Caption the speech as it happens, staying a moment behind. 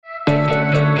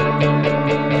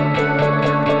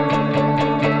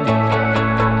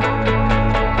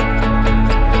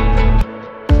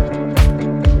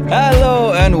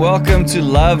welcome to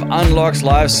Love Unlocks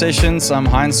Live Sessions. I'm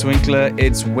Heinz Winkler.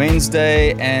 It's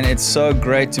Wednesday and it's so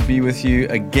great to be with you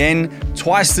again,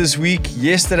 twice this week,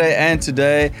 yesterday and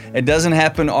today. It doesn't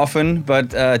happen often, but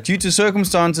due to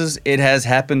circumstances, it has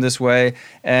happened this way,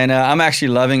 and I'm actually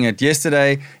loving it.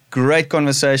 Yesterday, great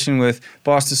conversation with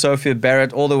Pastor Sophia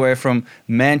Barrett all the way from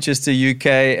Manchester,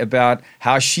 UK, about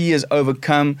how she has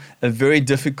overcome a very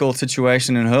difficult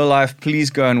situation in her life. Please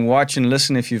go and watch and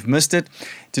listen if you've missed it.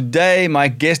 Today, my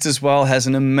guest as well has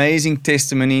an amazing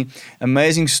testimony,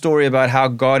 amazing story about how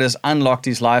God has unlocked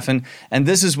his life. And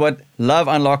this is what Love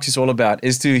Unlocks is all about,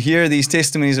 is to hear these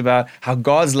testimonies about how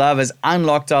God's love has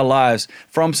unlocked our lives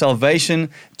from salvation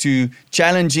to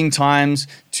challenging times,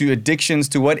 to addictions,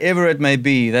 to whatever it may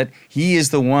be, that he is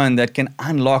the one that can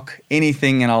unlock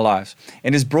anything in our lives.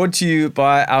 It is brought to you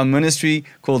by our ministry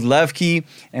called Love Key.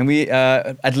 And we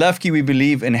at Love Key, we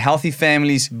believe in healthy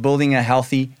families building a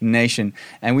healthy nation.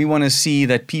 And we want to see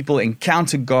that people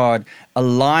encounter God,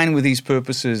 align with his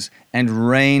purposes, and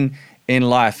reign in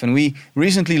life. And we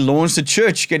recently launched a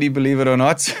church, can you believe it or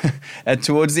not?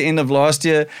 Towards the end of last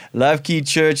year, Love Key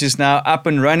Church is now up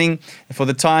and running. For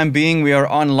the time being, we are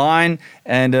online,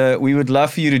 and we would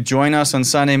love for you to join us on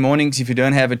Sunday mornings if you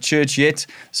don't have a church yet.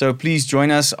 So please join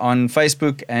us on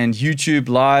Facebook and YouTube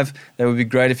Live. That would be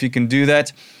great if you can do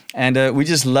that. And we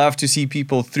just love to see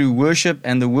people through worship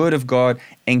and the Word of God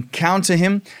encounter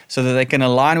him so that they can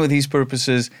align with his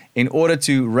purposes in order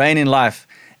to reign in life.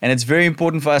 And it's very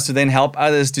important for us to then help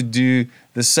others to do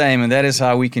the same. And that is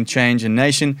how we can change a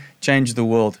nation, change the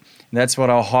world. And that's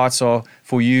what our hearts are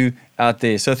for you out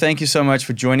there. So thank you so much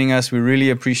for joining us. We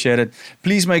really appreciate it.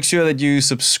 Please make sure that you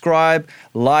subscribe,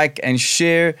 like, and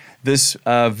share this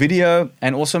video.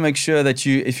 And also make sure that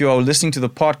you, if you are listening to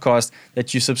the podcast,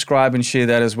 that you subscribe and share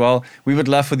that as well. We would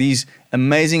love for these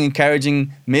amazing,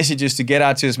 encouraging messages to get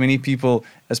out to as many people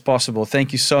as possible.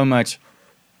 Thank you so much.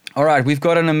 All right, we've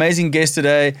got an amazing guest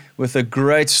today with a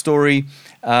great story.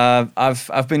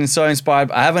 I've been so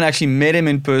inspired. I haven't actually met him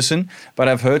in person, but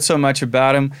I've heard so much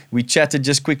about him. We chatted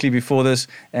just quickly before this,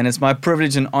 and it's my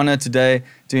privilege and honor today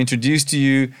to introduce to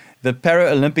you the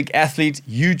Paralympic athlete,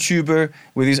 YouTuber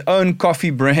with his own coffee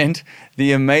brand,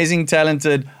 the amazing,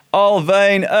 talented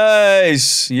Alwyn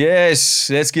Uys. Yes,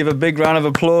 let's give a big round of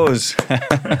applause.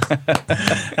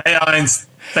 Hey, Heinz.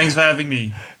 Thanks for having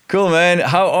me. Cool, man.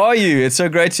 How are you? It's so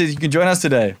great that you can join us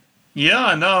today.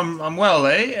 Yeah, no, I'm well,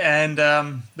 eh? And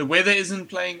the weather isn't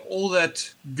playing all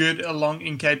that good along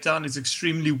in Cape Town. It's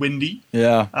extremely windy.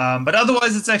 Yeah. But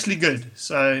otherwise, it's actually good.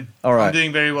 So all right. I'm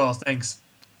doing very well. Thanks.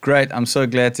 Great. I'm so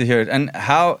glad to hear it. And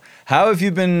how have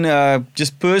you been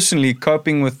just personally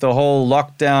coping with the whole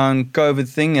lockdown COVID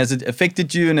thing? Has it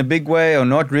affected you in a big way or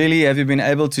not really? Have you been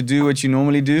able to do what you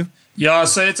normally do? Yeah,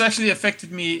 so it's actually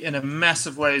affected me in a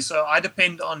massive way. So I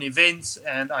depend on events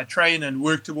and I train and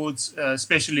work towards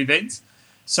special events.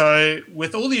 So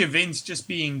with all the events just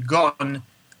being gone,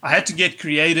 I had to get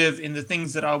creative in the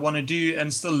things that I want to do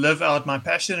and still live out my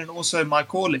passion and also my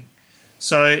calling.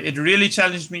 So it really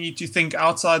challenged me to think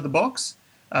outside the box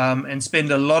and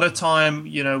spend a lot of time,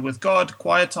 with God,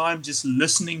 quiet time, just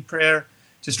listening, prayer,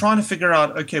 just trying to figure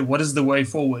out, okay, what is the way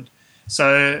forward?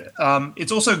 So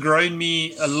it's also grown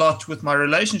me a lot with my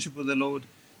relationship with the Lord,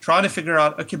 trying to figure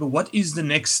out, okay, but what is the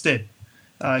next step?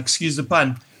 Excuse the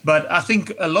pun. But I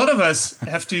think a lot of us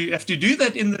have to do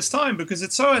that in this time because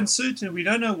it's so uncertain. We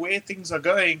don't know where things are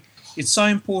going. It's so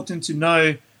important to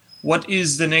know what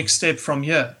is the next step from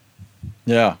here.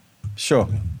 Yeah, sure.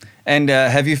 And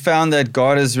have you found that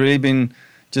God has really been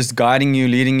just guiding you,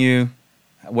 leading you?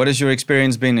 What has your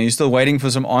experience been? Are you still waiting for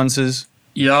some answers?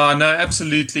 Yeah, no,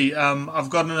 absolutely. I've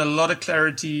gotten a lot of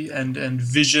clarity and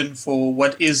vision for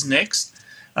what is next.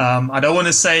 I don't want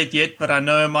to say it yet, but I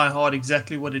know in my heart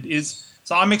exactly what it is.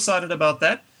 So I'm excited about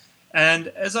that. And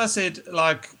as I said,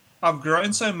 I've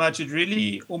grown so much, it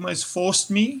really almost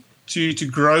forced me to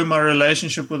grow my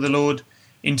relationship with the Lord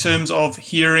in terms of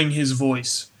hearing his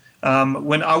voice.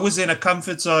 When I was in a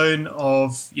comfort zone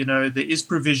of, there is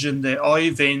provision, there are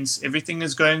events, everything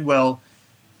is going well,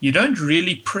 you don't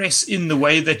really press in the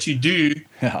way that you do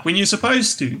when you're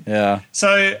supposed to. Yeah.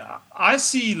 So I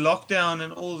see lockdown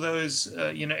and all those,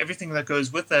 everything that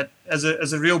goes with that as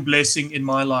a real blessing in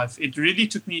my life. It really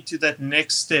took me to that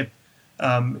next step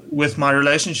with my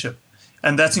relationship.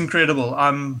 And that's incredible.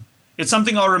 It's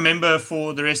something I'll remember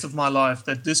for the rest of my life,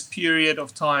 that this period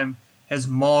of time has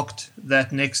marked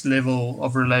that next level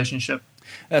of relationship.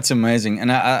 That's amazing.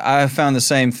 And I found the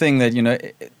same thing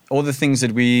that, all the things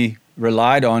that we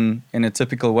relied on in a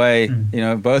typical way,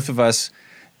 both of us,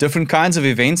 different kinds of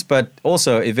events, but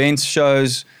also events,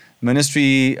 shows,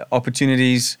 ministry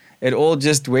opportunities, it all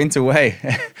just went away.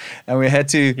 And we had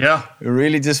to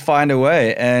really just find a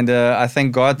way. And I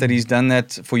thank God that He's done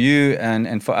that for you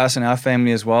and for us and our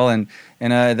family as well. And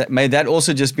may that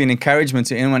also just be an encouragement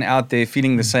to anyone out there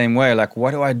feeling the same way. Like,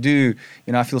 what do I do?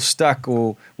 I feel stuck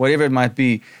or whatever it might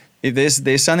be. If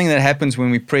there's something that happens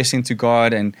when we press into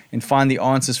God and find the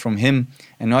answers from Him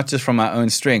and not just from our own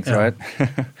strength, right?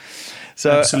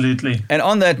 So, absolutely. And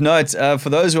on that note, for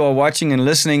those who are watching and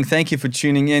listening, thank you for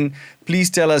tuning in.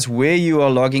 Please tell us where you are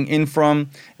logging in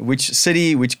from, which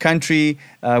city, which country.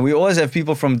 We always have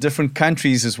people from different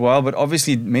countries as well, but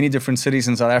obviously many different cities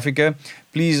in South Africa.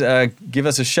 Please give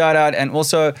us a shout out. And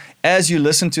also, as you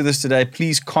listen to this today,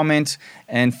 please comment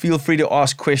and feel free to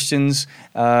ask questions.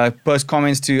 Post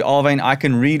comments to Alwyn. I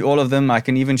can read all of them. I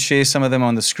can even share some of them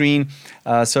on the screen.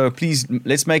 So please,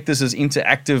 let's make this as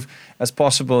interactive as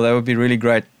possible. That would be really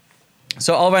great.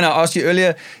 So Alwyn, I asked you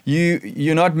earlier,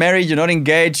 you're not married, you're not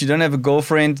engaged, you don't have a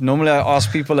girlfriend. Normally I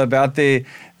ask people about their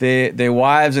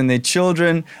wives and their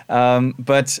children,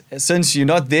 but since you're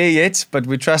not there yet, but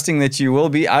we're trusting that you will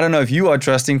be. I don't know if you are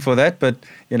trusting for that, but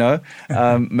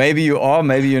maybe you are,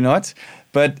 maybe you're not.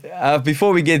 But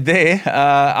before we get there,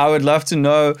 I would love to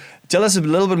know, tell us a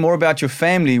little bit more about your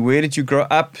family. Where did you grow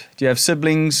up? Do you have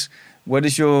siblings? What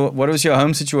was your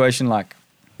home situation like?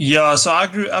 Yeah, so I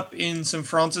grew up in St.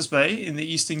 Francis Bay in the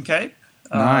Eastern Cape.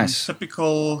 Nice.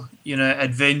 Typical,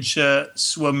 adventure,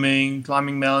 swimming,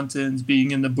 climbing mountains,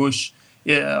 being in the bush,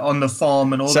 on the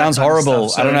farm and all Sounds that kind horrible.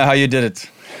 of stuff. So, I don't know how you did it.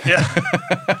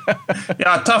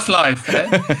 Yeah, tough life.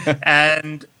 Eh?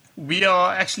 And we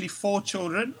are actually 4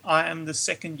 children. I am the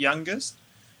second youngest.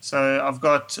 So I've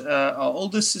got our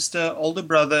older sister, older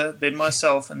brother, then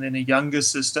myself, and then a younger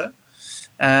sister.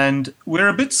 And we're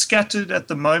a bit scattered at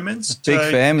the moment. Big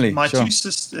family. My 2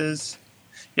 sisters,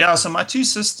 so my 2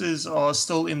 sisters are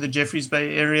still in the Jeffreys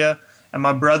Bay area, and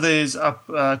my brother is up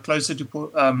closer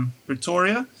to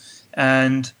Pretoria.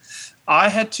 And I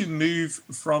had to move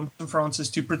from St. Francis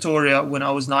to Pretoria when I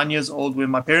was 9 years old,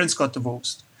 when my parents got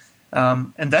divorced.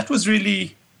 And that was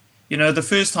really, the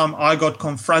first time I got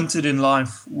confronted in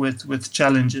life with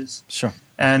challenges. Sure.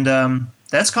 And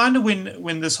that's kind of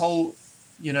when this whole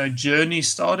journey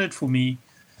started for me,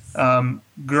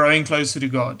 growing closer to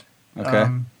God. Okay.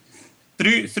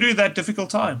 Through that difficult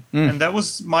time. And that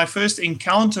was my first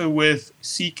encounter with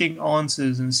seeking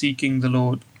answers and seeking the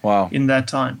Lord. Wow. In that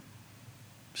time.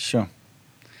 Sure.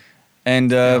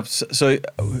 And so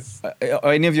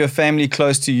are any of your family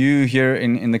close to you here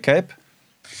in the Cape?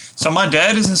 So my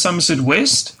dad is in Somerset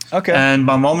West. Okay. And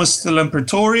my mom is still in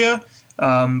Pretoria.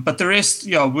 But the rest,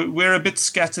 we're a bit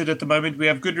scattered at the moment. We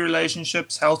have good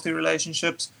relationships, healthy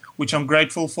relationships, which I'm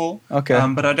grateful for. Okay.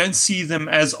 But I don't see them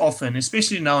as often,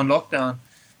 especially now in lockdown.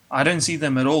 I don't see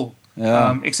them at all.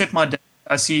 Yeah. Except my dad.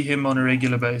 I see him on a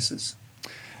regular basis.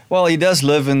 Well, he does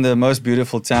live in the most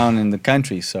beautiful town in the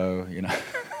country, so,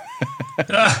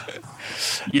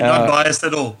 You're not biased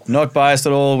at all. Not biased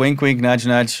at all. Wink, wink, nudge,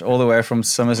 nudge, all the way from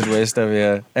Somerset West over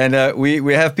here. And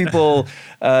we have people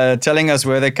telling us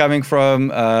where they're coming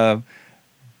from.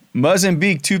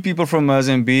 Mozambique, 2 people from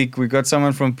Mozambique. We got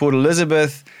someone from Port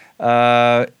Elizabeth.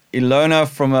 Ilona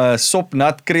from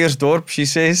Sopnatkreersdorp, she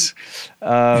says.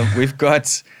 We've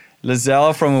got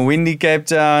Lizelle from a windy Cape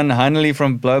Town. Hanley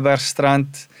from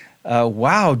Bloubergstrand.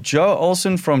 Wow, Joe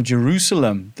Olsen from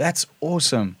Jerusalem. That's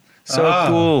awesome. So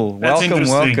cool.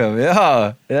 Welcome.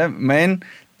 Yeah, man.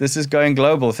 This is going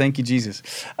global. Thank you, Jesus.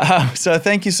 So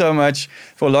thank you so much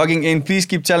for logging in. Please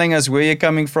keep telling us where you're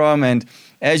coming from. And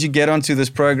as you get onto this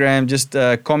program, just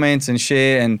comment and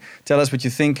share and tell us what you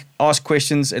think. Ask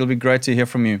questions. It'll be great to hear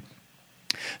from you.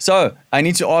 So I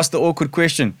need to ask the awkward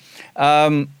question.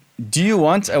 Do you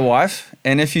want a wife?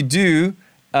 And if you do,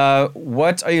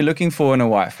 what are you looking for in a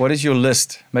wife? What is your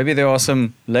list? Maybe there are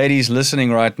some ladies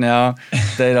listening right now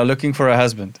that are looking for a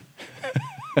husband.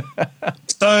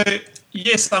 So,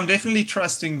 yes, I'm definitely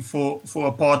trusting for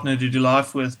a partner to do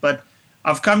life with, but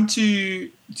I've come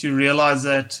to realize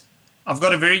that I've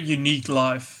got a very unique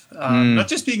life. Not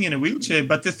just being in a wheelchair,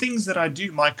 but the things that I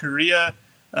do, my career,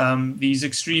 these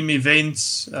extreme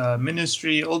events,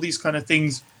 ministry, all these kind of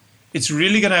things, it's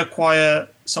really going to acquire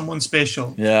someone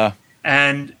special. Yeah.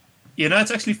 And,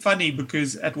 it's actually funny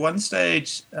because at one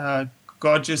stage,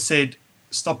 God just said,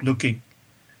 stop looking.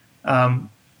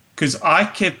 Because I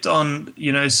kept on,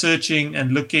 searching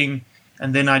and looking.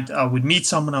 And then I would meet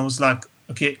someone. I was like,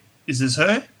 okay, is this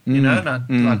her? And I'd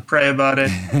like pray about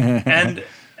it. And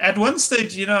at one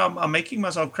stage, I'm making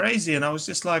myself crazy. And I was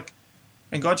just like,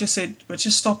 and God just said, but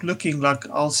just stop looking. Like,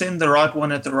 I'll send the right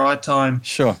one at the right time.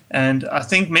 Sure. And I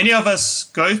think many of us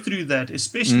go through that,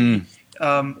 especially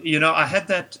I had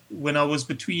that when I was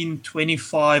between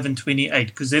 25 and 28,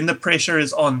 because then the pressure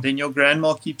is on. Then your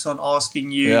grandma keeps on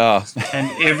asking you, Yeah. and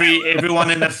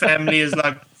everyone in the family is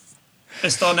like,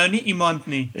 is daar nou nie iemand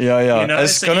nie? Ja, ja.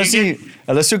 Is so kan ons nie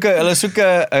hulle soek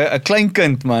 'n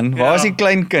kleinkind man. Waar is die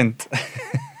kleinkind?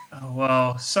 Oh,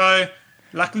 wow. So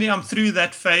luckily I'm through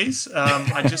that phase.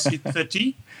 I just hit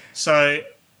 30. So,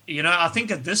 I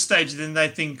think at this stage then they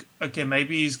think, okay,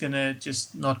 maybe he's going to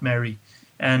just not marry.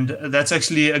 And that's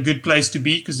actually a good place to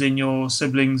be, because then your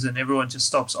siblings and everyone just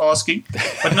stops asking.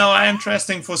 But no, I am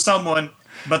trusting for someone,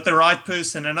 but the right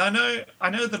person. And I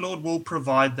know the Lord will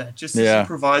provide that. Just as He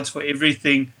provides for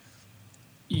everything,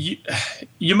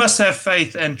 you must have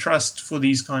faith and trust for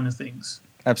these kind of things.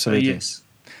 Absolutely. So, yes.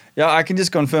 Yeah, I can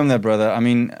just confirm that, brother. I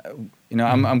mean,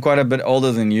 I'm quite a bit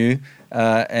older than you,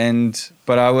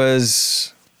 but I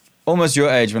was almost your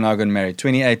age when I got married,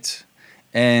 28,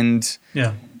 and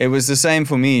it was the same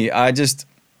for me.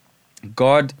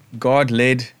 God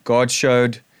led, God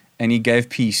showed, and He gave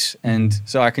peace, and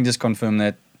so I can just confirm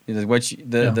that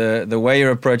the way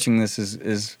you're approaching this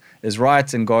is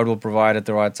right, and God will provide at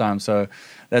the right time. So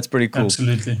that's pretty cool.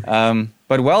 Absolutely.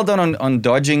 But well done on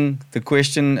dodging the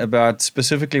question about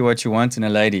specifically what you want in a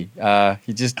lady.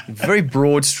 You just very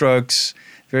broad strokes.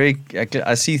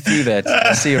 I see through that.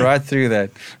 I see right through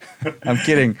that. I'm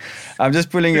kidding. I'm just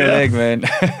pulling your leg, man.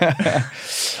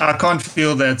 I can't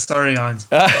feel that. Sorry, Heinz.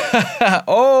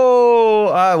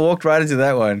 Oh, I walked right into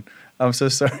that one. I'm so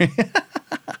sorry.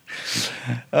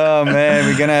 Oh, man,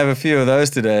 we're going to have a few of those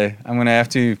today. I'm going to have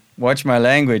to watch my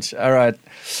language. All right.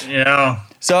 Yeah.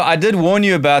 So I did warn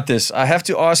you about this. I have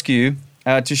to ask you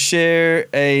to share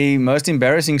a most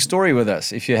embarrassing story with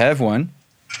us, if you have one.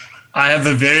 I have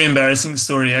a very embarrassing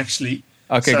story, actually.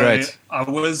 Okay, great. I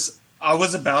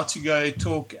was about to go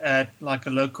talk at like a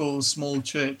local small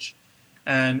church,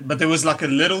 but there was like a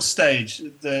little stage.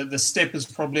 The step is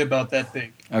probably about that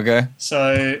big. Okay.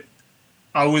 So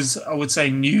I would say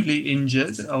newly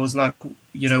injured. I was like,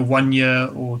 1 year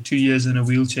or 2 years in a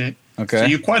wheelchair. Okay. So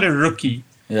you're quite a rookie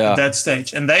at that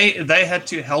stage. And they had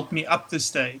to help me up the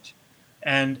stage,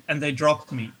 and they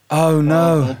dropped me. Oh,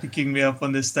 no. While picking me up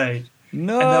on the stage.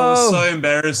 No. And that was so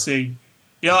embarrassing.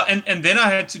 Yeah, and then I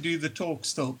had to do the talk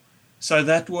still. So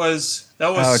that was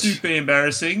Ouch. super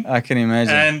embarrassing. I can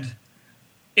imagine. And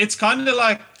it's kind of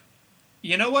like,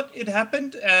 you know what? It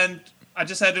happened, and I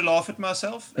just had to laugh at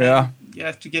myself. Yeah. You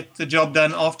have to get the job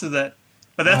done after that.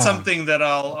 But that's something that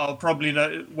I'll probably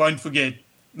won't forget.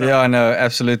 No. Yeah, no,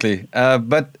 absolutely.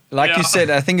 But like you said,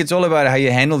 I think it's all about how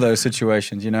you handle those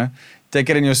situations, Take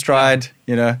it in your stride,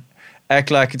 act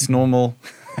like it's normal.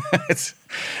 It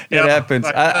happens.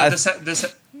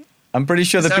 Like, I'm pretty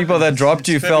sure the people that dropped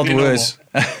you felt worse.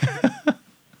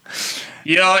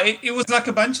 Yeah, it was like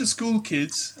a bunch of school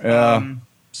kids. Yeah.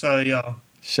 So, yeah.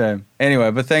 Shame.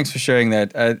 Anyway, but thanks for sharing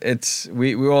that.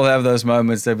 We all have those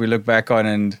moments that we look back on,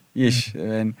 and yeesh.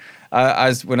 And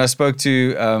when I spoke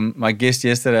to my guest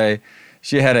yesterday,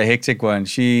 she had a hectic one.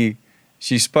 She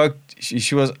spoke.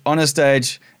 She was on a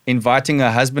stage inviting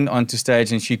her husband onto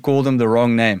stage, and she called him the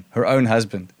wrong name, her own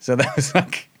husband. So that was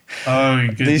like, oh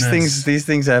goodness. These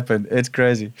things happen. It's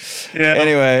crazy. Yeah.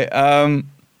 Anyway,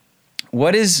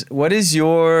 what is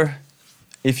your,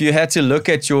 if you had to look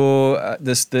at your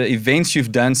the events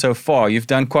you've done so far? You've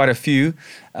done quite a few.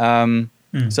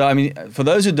 So I mean, for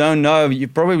those who don't know, you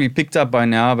probably picked up by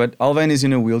now, but Alwyn is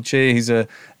in a wheelchair. He's a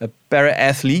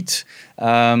para-athlete.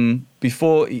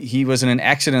 Before he was in an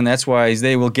accident, that's why he's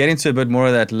there. We'll get into a bit more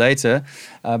of that later.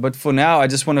 But for now, I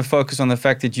just want to focus on the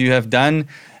fact that you have done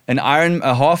a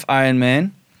half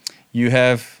Ironman. You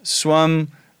have swum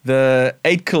the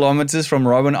 8 kilometers from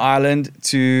Robben Island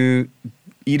to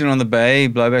Eden on the Bay,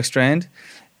 Blowback Strand.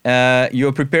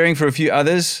 You're preparing for a few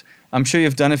others. I'm sure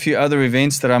you've done a few other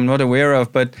events that I'm not aware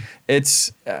of, but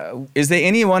is there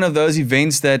any one of those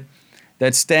events that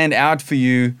stand out for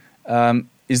you?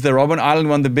 Is the Robben Island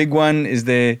one the big one?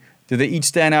 Do they each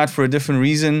stand out for a different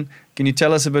reason? Can you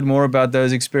tell us a bit more about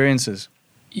those experiences?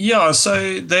 Yeah,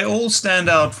 so they all stand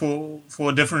out for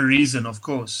a different reason, of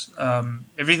course.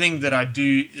 Everything that I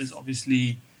do is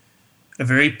obviously a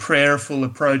very prayerful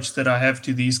approach that I have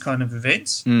to these kind of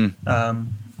events.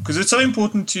 Because it's so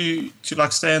important to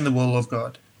like stay in the will of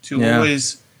God, to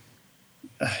always,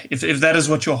 if that is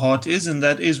what your heart is, and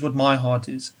that is what my heart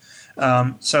is.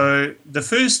 So the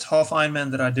first half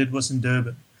Ironman that I did was in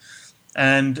Durban,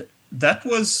 and that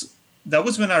was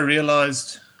when I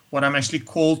realized what I'm actually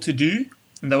called to do,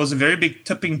 and that was a very big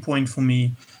tipping point for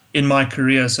me in my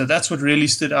career. So that's what really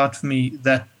stood out for me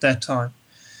that time.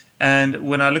 And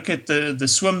when I look at the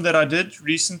swim that I did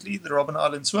recently, the Robben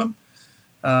Island swim,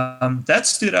 That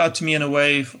stood out to me in a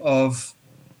way of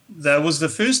that was the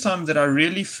first time that I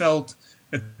really felt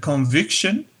a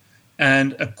conviction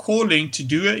and a calling to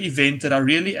do an event that I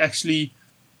really actually,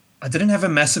 I didn't have a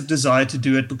massive desire to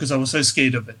do it because I was so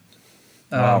scared of it.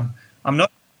 Wow. I'm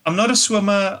not a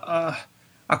swimmer.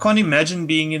 I can't imagine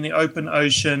being in the open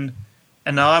ocean,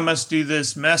 and now I must do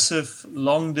this massive,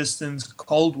 long distance,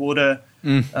 cold water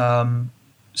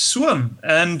swim.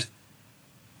 And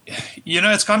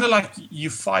it's kind of like you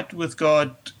fight with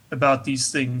God about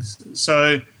these things.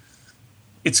 So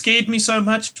it scared me so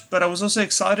much, but I was also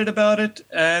excited about it,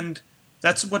 and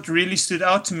that's what really stood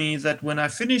out to me. That when I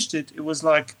finished it, it was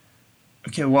like,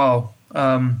 okay, wow.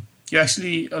 You're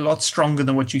actually a lot stronger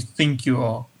than what you think you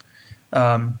are.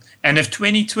 And if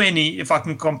 2020, if I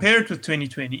can compare it with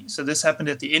 2020, so this happened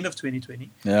at the end of 2020,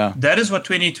 that is what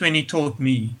 2020 taught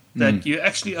me, that you're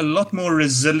actually a lot more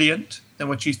resilient than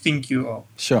what you think you are.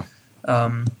 Sure.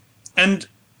 And,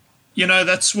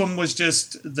 that swim was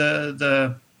just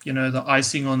the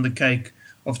icing on the cake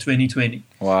of 2020.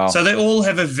 Wow. So they all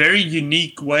have a very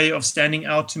unique way of standing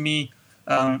out to me.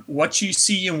 What you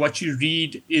see and what you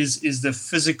read is the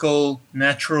physical,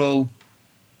 natural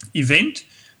event,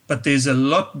 but there's a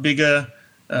lot bigger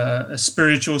a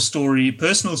spiritual story,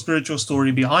 personal spiritual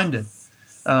story behind it.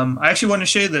 I actually want to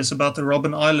share this about the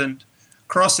Robben Island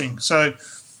crossing. So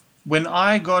when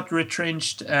I got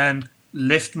retrenched and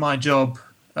left my job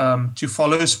to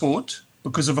follow sport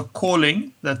because of a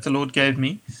calling that the Lord gave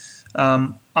me,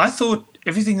 I thought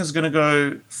everything is going to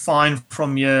go fine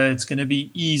from here. It's going to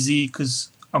be easy because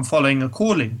I'm following a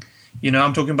calling.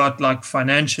 I'm talking about like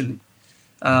financially.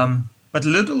 But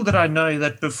little did I know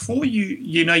that before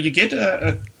you get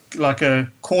a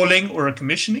calling or a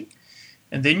commissioning,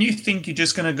 and then you think you're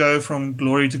just going to go from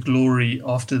glory to glory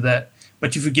after that.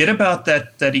 But you forget about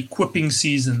that equipping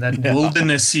season, that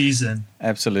wilderness season.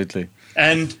 Absolutely.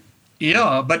 And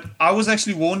but I was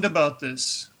actually warned about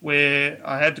this, where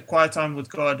I had a quiet time with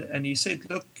God, and He said,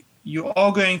 look, you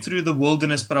are going through the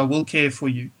wilderness, but I will care for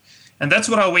you. And that's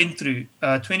what I went through.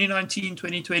 2019,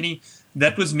 2020,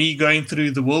 that was me going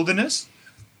through the wilderness.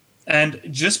 And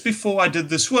just before I did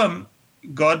the swim,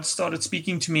 God started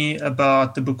speaking to me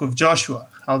about the book of Joshua,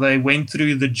 how they went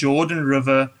through the Jordan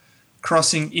River,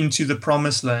 crossing into the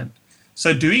promised land.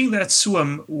 So doing that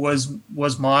swim was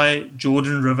my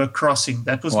Jordan River crossing.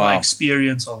 That was my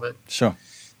experience of it. Sure.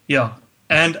 Yeah.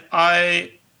 And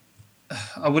I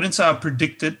wouldn't say I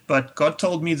predicted, but God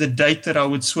told me the date that I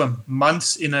would swim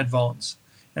months in advance.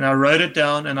 And I wrote it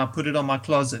down and I put it on my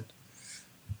closet.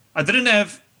 I didn't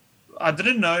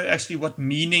know actually what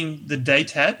meaning the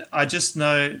date had. I just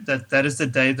know that is the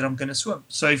day that I'm going to swim.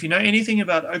 So if you know anything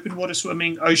about open water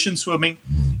swimming, ocean swimming,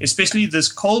 especially this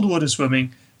cold water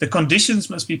swimming, the conditions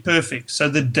must be perfect. So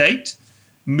the date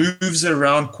moves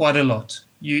around quite a lot.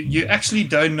 You actually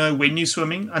don't know when you're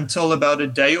swimming until about a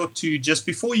day or two just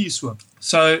before you swim.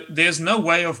 So there's no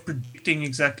way of predicting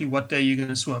exactly what day you're going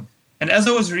to swim. And as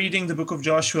I was reading the book of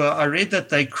Joshua, I read that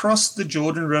they crossed the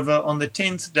Jordan River on the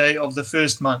 10th day of the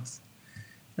first month.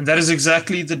 And that is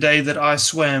exactly the day that I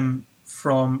swam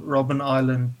from Robben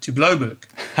Island to Blouberg.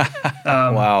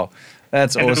 Wow,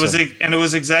 that's awesome.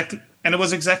 It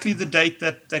was exactly the date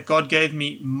that God gave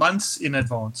me months in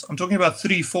advance. I'm talking about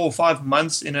 3, 4, 5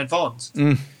 months in advance.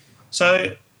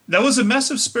 So that was a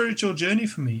massive spiritual journey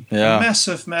for me. Yeah. A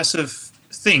massive, massive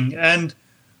thing. And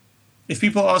if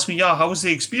people ask me, how was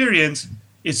the experience?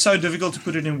 It's so difficult to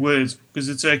put it in words because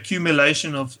it's an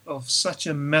accumulation of such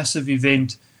a massive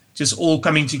event just all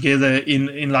coming together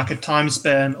in like a time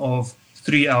span of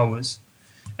 3 hours.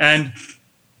 And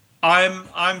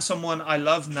I'm someone, I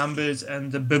love numbers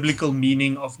and the biblical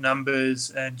meaning of numbers,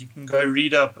 and you can go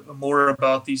read up more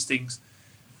about these things.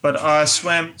 But I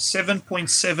swam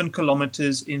 7.7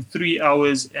 kilometers in 3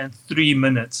 hours and 3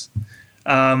 minutes.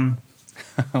 Wow.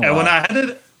 And when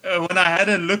I had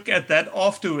a look at that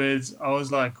afterwards, I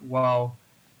was like, wow,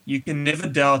 you can never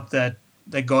doubt that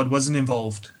God wasn't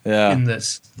involved in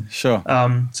this. Sure.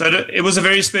 So it was a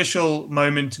very special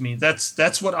moment to me.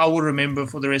 That's what I will remember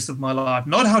for the rest of my life.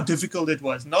 Not how difficult it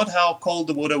was, not how cold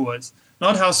the water was,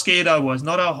 not how scared I was,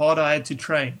 not how hard I had to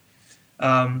train.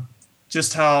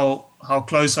 Just how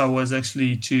close I was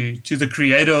actually to the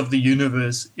creator of the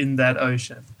universe in that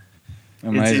ocean.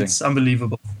 Amazing. It's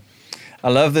unbelievable. I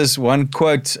love this one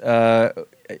quote.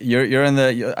 You're in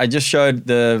the. I just showed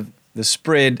the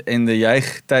spread in the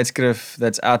Juig tydskrif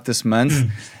that's out this month,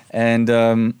 and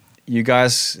you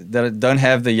guys that don't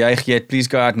have the Juig yet, please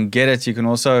go out and get it. You can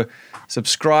also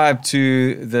subscribe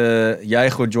to the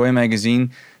Juig or Joy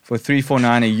magazine for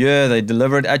 $3.49 a year. They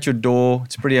deliver it at your door.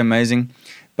 It's pretty amazing.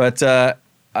 But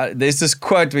there's this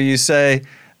quote where you say,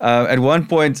 At one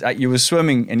point, you were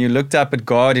swimming and you looked up at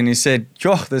God and you said,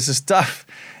 "Yo, this is tough,"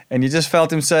 and you just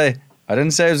felt Him say, "I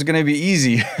didn't say it was going to be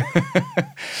easy."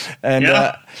 And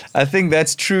I think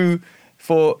that's true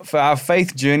for our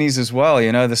faith journeys as well.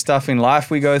 You know, the stuff in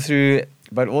life we go through,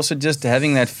 but also just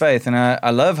having that faith. And I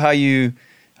love how you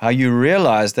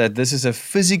realize that this is a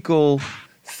physical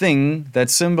thing that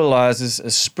symbolizes a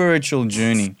spiritual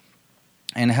journey.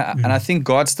 And I think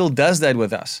God still does that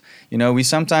with us. You know, we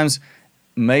sometimes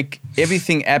make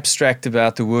everything abstract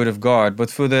about the Word of God, but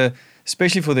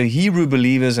especially for the Hebrew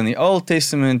believers in the Old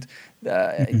Testament,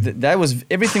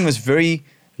 everything was very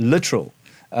literal.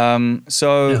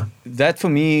 That for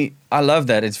me, I love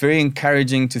that. It's very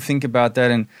encouraging to think about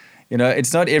that. And you know,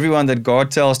 it's not everyone that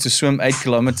God tells to swim 8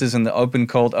 kilometers in the open,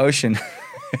 cold ocean.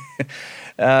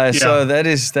 So that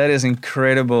is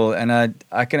incredible, and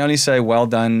I can only say well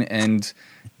done, and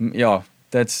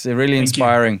that's really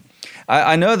inspiring.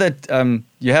 I know that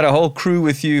you had a whole crew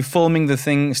with you filming the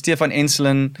thing. Stefan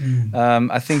Enselen,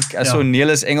 I think I saw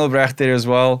Niels Engelbrecht there as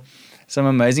well. Some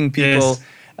amazing people.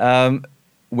 Yes.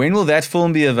 When will that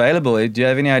film be available? Do you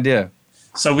have any idea?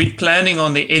 So we're planning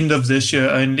on the end of this year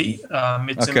only.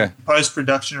 It's in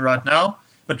post-production right now,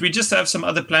 but we just have some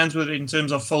other plans with it in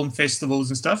terms of film festivals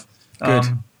and stuff. Good.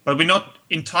 But we're not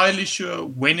entirely sure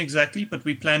when exactly, but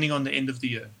we're planning on the end of the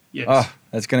year. Yes. Oh,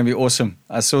 that's going to be awesome.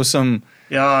 I saw some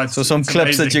clips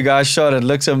amazing. that you guys shot. It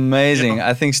looks amazing. Yeah.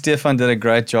 I think Stefan did a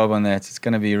great job on that. It's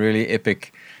going to be really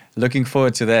epic. Looking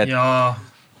forward to that. Yeah.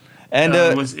 And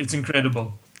it's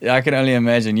incredible. Yeah, I can only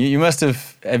imagine. You must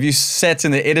have you sat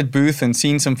in the edit booth and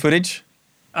seen some footage?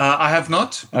 I have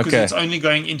not, because it's only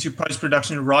going into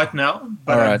post-production right now,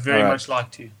 but I'd very much like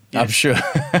to. Yes. I'm sure.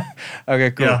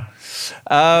 Okay, cool.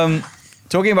 Yeah.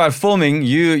 Talking about filming,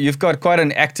 you've got quite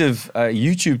an active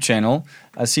YouTube channel.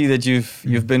 I see that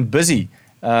you've been busy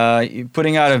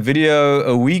putting out a video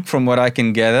a week from what I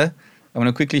can gather. I want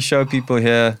to quickly show people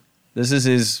here. This is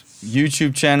his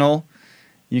YouTube channel.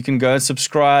 You can go and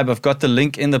subscribe. I've got the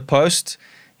link in the post.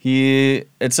 You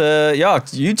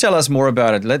tell us more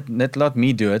about it. Let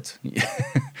me do it.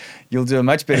 You'll do a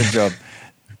much better job.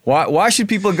 Why should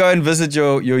people go and visit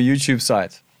your YouTube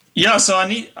site? Yeah, so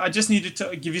I just needed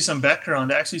to give you some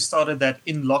background. I actually started that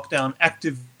in lockdown,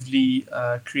 actively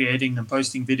creating and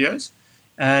posting videos.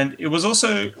 And it was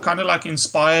also kind of like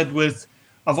inspired with,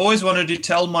 I've always wanted to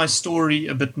tell my story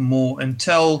a bit more and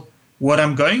tell what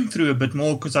I'm going through a bit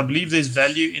more, because I believe there's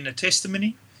value in a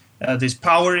testimony. There's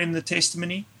power in the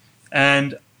testimony.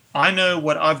 And I know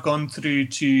what I've gone through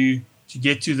to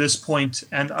get to this point.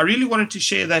 And I really wanted to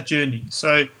share that journey.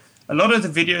 So a lot of the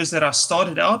videos that I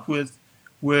started out with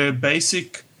were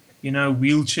basic,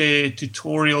 wheelchair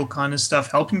tutorial kind of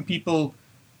stuff, helping people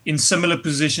in similar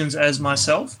positions as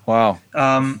myself. Wow.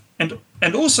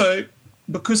 And also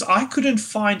because I couldn't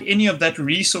find any of that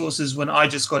resources when I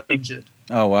just got injured.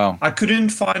 Oh, wow. I couldn't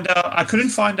find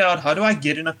out how do I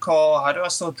get in a car? How do I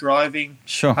start driving?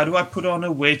 Sure. How do I put on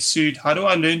a wetsuit? How do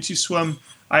I learn to swim?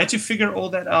 I had to figure all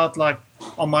that out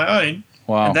on my own.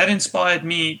 Wow. And that inspired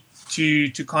me to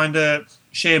kind of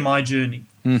share my journey.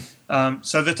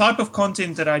 So the type of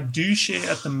content that I do share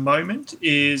at the moment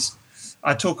is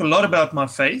I talk a lot about my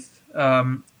faith.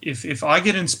 If I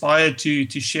get inspired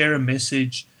to share a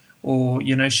message or,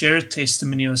 share a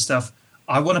testimony or stuff,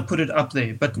 I want to put it up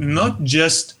there, but not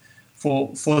just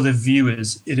for the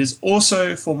viewers. It is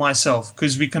also for myself,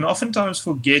 because we can oftentimes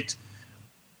forget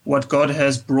what God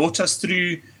has brought us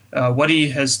through, what He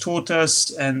has taught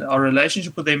us, and our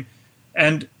relationship with Him.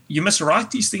 And you must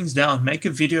write these things down, make a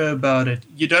video about it.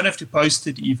 You don't have to post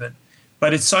it even.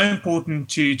 But it's so important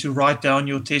to write down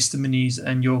your testimonies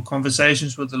and your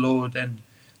conversations with the Lord and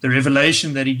the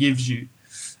revelation that He gives you.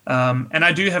 And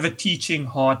I do have a teaching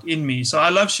heart in me, so I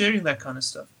love sharing that kind of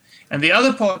stuff. And the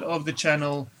other part of the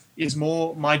channel is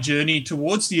more my journey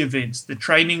towards the events, the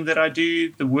training that I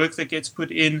do, the work that gets put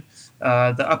in,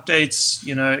 the updates.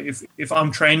 If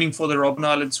I'm training for the Robben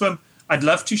Island Swim, I'd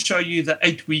love to show you the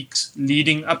 8 weeks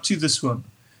leading up to the swim,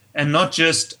 and not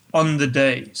just on the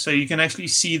day. So you can actually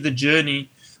see the journey,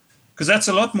 because that's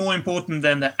a lot more important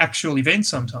than the actual event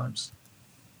sometimes.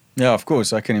 Yeah, of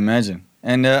course, I can imagine.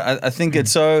 And I think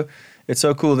it's so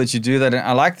cool that you do that. And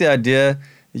I like the idea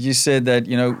that you said that,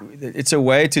 it's a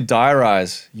way to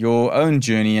diarize your own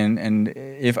journey. And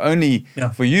if only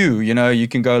for you, you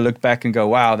can go look back and go,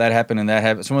 wow, that happened and that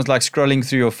happened. It's almost like scrolling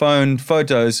through your phone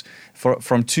photos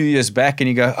from 2 years back, and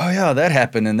you go, oh, yeah, that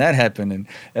happened and that happened. And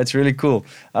that's really cool.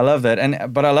 I love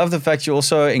that. But I love the fact you're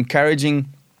also encouraging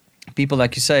people,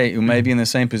 like you say, who may be in the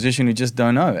same position, who just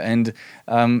don't know. And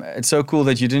it's so cool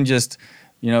that you didn't just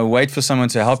wait for someone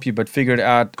to help you, but figure it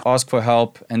out, ask for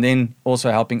help, and then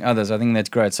also helping others. I think that's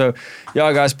great. So,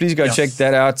 yeah, guys, please go check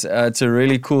that out. It's a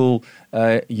really cool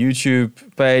YouTube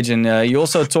page, and he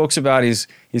also talks about his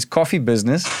coffee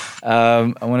business.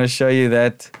 I want to show you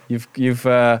that. You've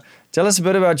tell us a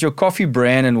bit about your coffee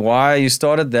brand and why you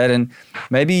started that, and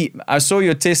maybe I saw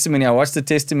your testimony. I watched the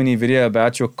testimony video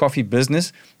about your coffee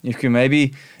business. If you can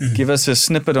maybe give us a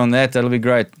snippet on that, that'll be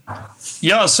great.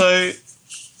 Yeah, so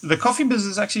the coffee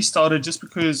business actually started just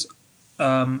because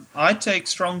I take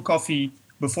strong coffee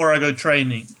before I go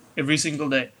training every single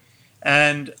day.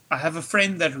 And I have a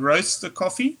friend that roasts the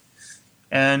coffee,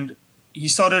 and he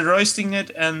started roasting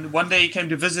it. And one day he came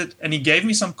to visit and he gave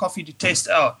me some coffee to test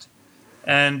out.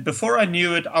 And before I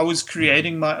knew it, I was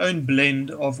creating my own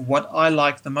blend of what I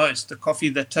like the most, the coffee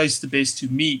that tastes the best to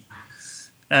me.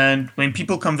 And when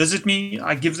people come visit me,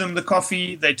 I give them the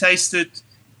coffee, they taste it,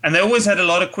 and they always had a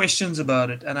lot of questions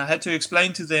about it. And I had to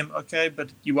explain to them, okay, but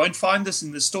you won't find this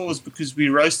in the stores because we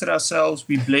roast it ourselves,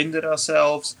 we blend it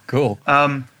ourselves. Cool.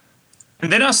 And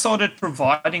then I started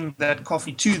providing that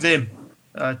coffee to them,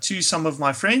 to some of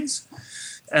my friends.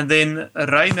 And then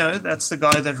Reino, that's the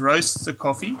guy that roasts the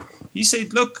coffee, he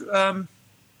said, look,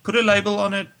 put a label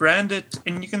on it, brand it,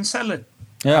 and you can sell it.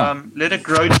 Yeah. Let it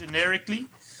grow generically.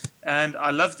 And I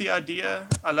love the idea.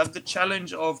 I love the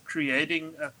challenge of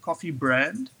creating a coffee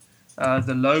brand.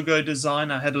 The logo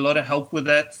design, I had a lot of help with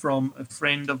that from a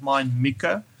friend of mine,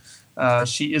 Mika.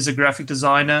 She is a graphic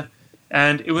designer.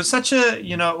 And it was such a,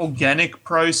 organic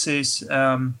process,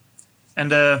 and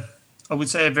I would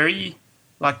say a very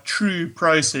true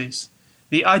process.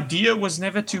 The idea was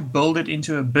never to build it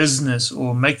into a business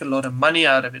or make a lot of money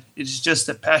out of it. It's just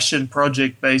a passion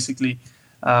project, basically,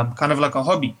 kind of like a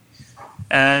hobby.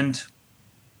 And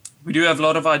we do have a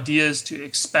lot of ideas to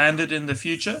expand it in the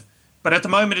future. But at the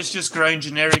moment, it's just growing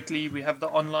generically. We have the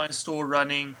online store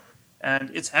running,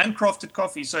 and it's handcrafted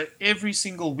coffee. So every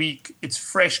single week, it's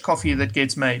fresh coffee that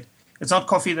gets made. It's not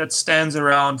coffee that stands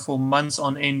around for months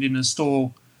on end in a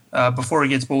store before it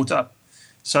gets bought up.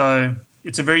 So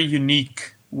it's a very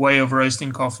unique way of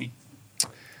roasting coffee.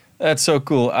 That's so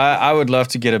cool. I would love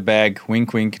to get a bag.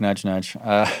 Wink, wink, nudge, nudge.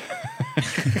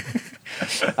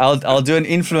 I'll do an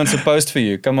influencer post for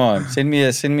you. Come on, send me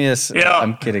a. Yeah.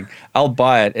 I'm kidding. I'll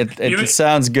buy it. It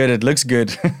sounds good. It looks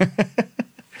good.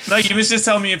 No, you must just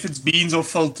tell me if it's beans or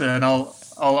filter, and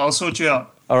I'll sort you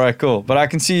out. All right, cool. But I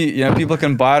can see, people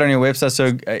can buy it on your website.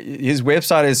 So his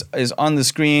website is on the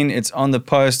screen. It's on the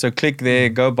post. So click there,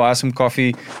 go buy some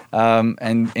coffee,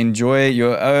 and enjoy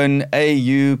your own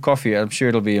AU coffee. I'm sure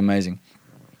it'll be amazing.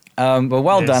 But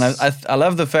well done. I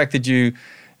love the fact that you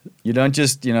don't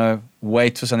just,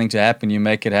 wait for something to happen. You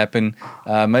make it happen.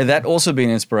 May that also be an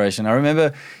inspiration. I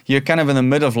remember you're kind of in the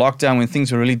middle of lockdown when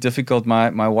things were really difficult.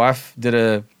 My wife did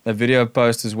a video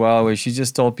post as well where she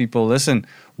just told people, listen,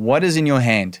 what is in your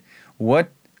hand? What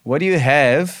do you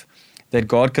have that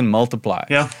God can multiply?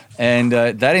 Yeah. And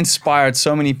that inspired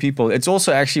so many people. It's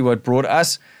also actually what brought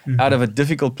us out of a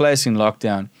difficult place in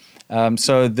lockdown.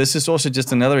 So this is also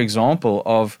just another example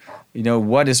of,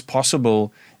 what is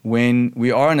possible when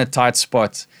we are in a tight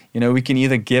spot. We can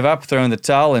either give up, throw in the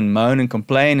towel and moan and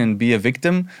complain and be a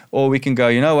victim, or we can go,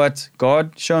 you know what,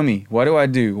 God, show me. What do I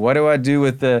do? What do I do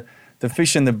with the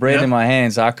fish and the bread in my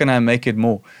hands? How can I make it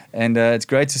more? And it's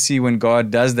great to see when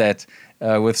God does that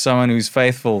with someone who's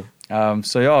faithful.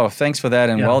 So thanks for that,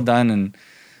 and well done. And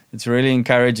it's really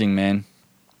encouraging, man.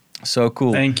 So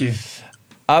cool. Thank you.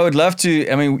 I would love to.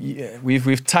 I mean,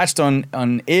 we've touched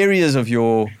on areas of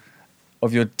your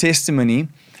testimony,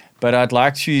 but I'd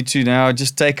like you to now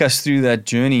just take us through that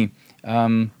journey.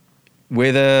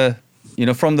 Whether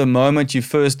from the moment you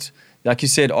first, like you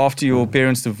said, after your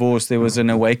parents' divorce, there was an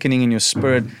awakening in your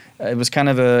spirit. It was kind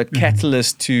of a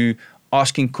catalyst to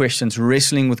asking questions,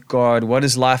 wrestling with God. What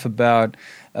is life about?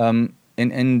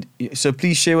 And so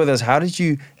please share with us, how did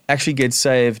you actually get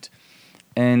saved?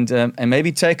 And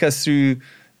maybe take us through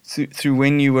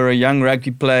when you were a young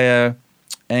rugby player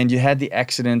and you had the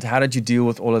accident. How did you deal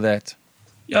with all of that?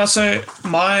 Yeah, so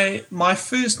my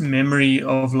first memory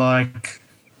of I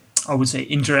would say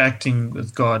interacting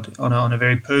with God on a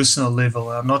very personal level.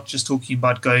 I'm not just talking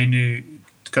about going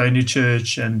to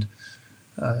church and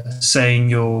saying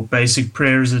your basic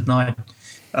prayers at night.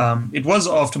 It was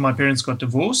after my parents got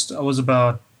divorced. I was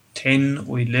about 10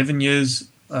 or 11 years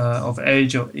of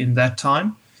age in that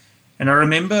time. And I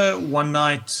remember one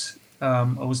night I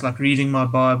was reading my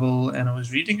Bible, and I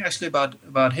was reading actually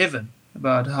about heaven,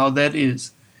 about how that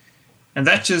is. And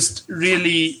that just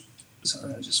really,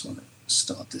 sorry, I just want to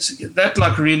start this again. That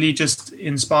really just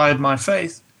inspired my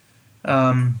faith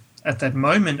at that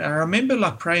moment. And I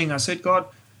remember praying, I said, God,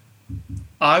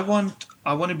 I want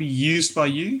to be used by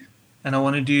you, and I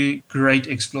want to do great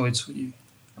exploits for you.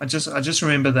 I just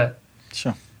remember that.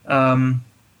 Sure.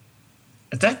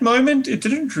 At that moment, it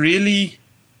didn't really.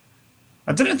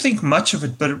 I didn't think much of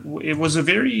it, but it was a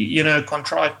very,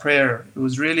 contrite prayer. It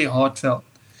was really heartfelt.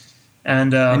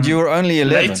 And you were only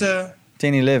 11. Later,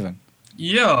 10, 11.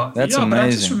 Yeah. That's amazing. But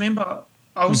I just remember,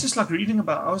 I was just like reading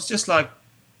about, I was just like,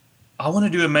 I want to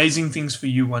do amazing things for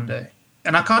you one day.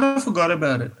 And I kind of forgot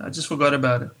about it. I just forgot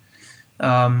about it.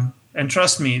 And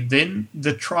trust me, then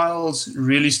the trials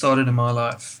really started in my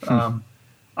life.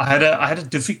 I had a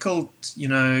difficult,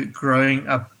 growing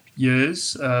up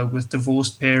years with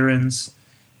divorced parents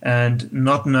and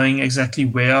not knowing exactly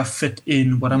where I fit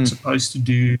in, what I'm supposed to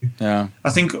do. Yeah.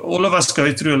 I think all of us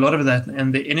go through a lot of that,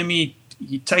 and the enemy,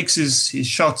 he takes his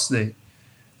shots there.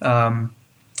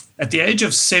 At the age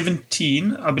of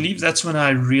 17, I believe that's when I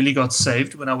really got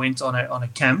saved, when I went on a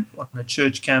camp, on a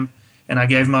church camp, and I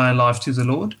gave my life to the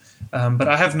Lord. But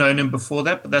I have known him before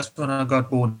that, but that's when I got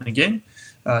born again.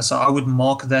 So I would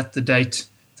mark that the date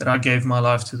that I gave my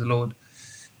life to the Lord.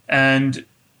 And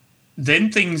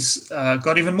then things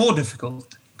got even more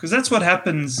difficult, because that's what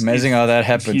happens. Amazing how that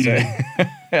happens. Yeah.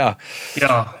 Yeah.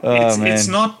 Oh, it's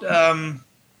not.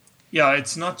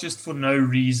 It's not just for no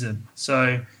reason.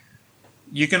 So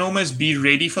you can almost be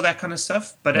ready for that kind of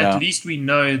stuff, but at least we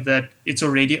know that it's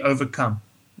already overcome.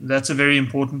 That's a very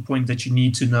important point that you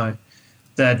need to know,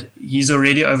 that he's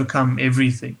already overcome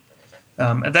everything.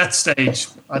 At that stage,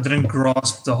 I didn't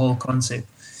grasp the whole concept.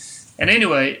 And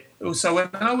anyway, so when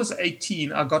I was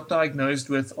 18, I got diagnosed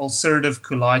with ulcerative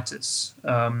colitis.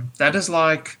 That is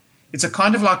it's a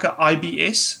kind of like an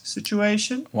IBS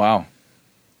situation. Wow.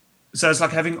 So it's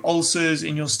like having ulcers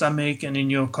in your stomach and in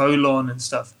your colon and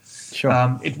stuff.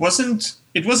 Sure. It wasn't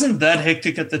that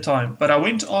hectic at the time, but I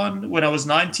went on when I was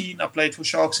 19. I played for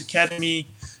Sharks Academy.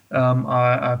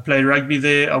 I played rugby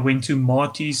there. I went to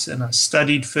Marties and I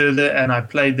studied further, and I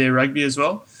played there rugby as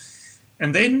well.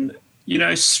 And then,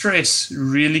 stress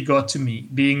really got to me.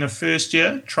 Being a first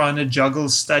year, trying to juggle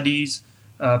studies,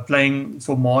 playing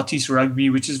for Marties rugby,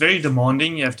 which is very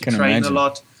demanding. You have to train a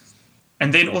lot.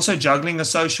 And then also juggling a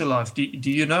social life. Do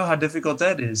you know how difficult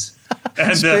that is?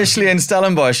 And, especially in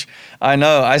Stellenbosch. I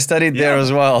know. I studied there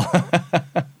as well.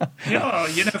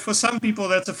 Yeah, for some people,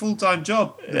 that's a full-time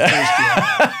job the first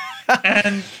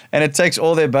year. And it takes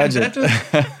all their budget.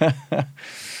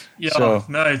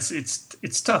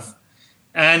 It's tough.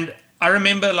 And I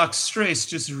remember stress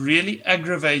just really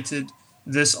aggravated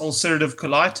this ulcerative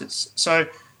colitis. So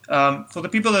for the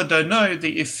people that don't know,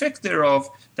 the effect thereof,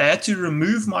 they had to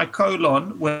remove my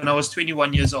colon when I was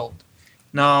 21 years old.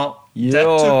 Now,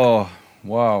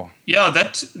 wow. Yeah,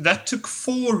 that took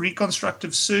 4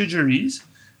 reconstructive surgeries.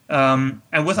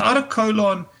 And without a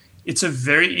colon, it's a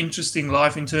very interesting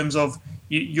life in terms of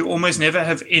you almost never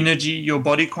have energy. Your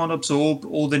body can't absorb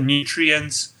all the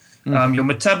nutrients. Your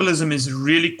metabolism is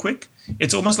really quick.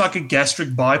 It's almost like a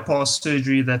gastric bypass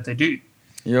surgery that they do.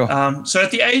 Yeah. So at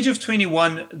the age of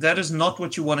 21, that is not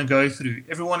what you want to go through.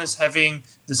 Everyone is having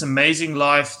this amazing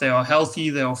life. They are healthy.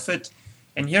 They are fit.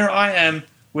 And here I am,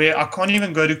 where I can't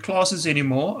even go to classes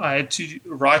anymore. I had to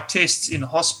write tests in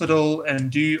hospital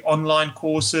and do online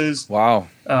courses. Wow.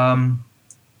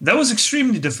 That was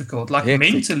extremely difficult,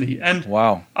 mentally. And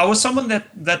wow. I was someone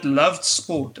that loved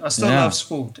sport. I still love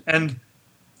sport. And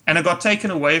it got taken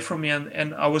away from me.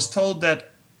 And I was told that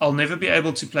I'll never be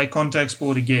able to play contact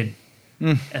sport again.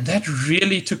 And that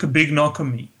really took a big knock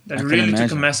on me.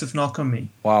 Took a massive knock on me.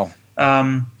 Wow.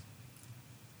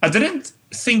 I didn't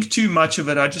think too much of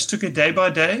it. I just took it day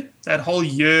by day. That whole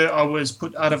year I was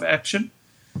put out of action.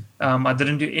 I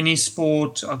didn't do any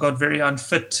sport. I got very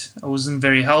unfit. I wasn't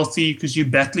very healthy because you're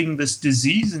battling this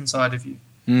disease inside of you.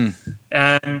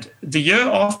 And the year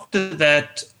after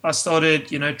that, I started,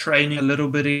 training a little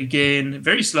bit again,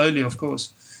 very slowly, of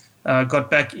course.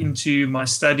 Got back into my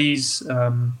studies.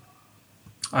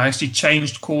 I actually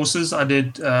changed courses. I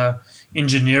did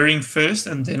engineering first,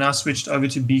 and then I switched over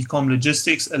to BCom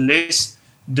Logistics, a less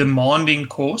demanding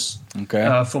course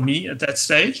for me at that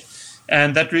stage.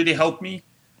 And that really helped me.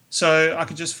 So I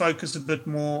could just focus a bit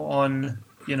more on,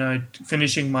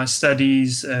 finishing my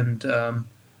studies. And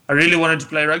I really wanted to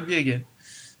play rugby again.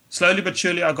 Slowly but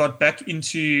surely, I got back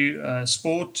into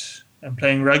sport and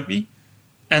playing rugby.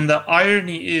 And the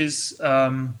irony is,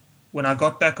 when I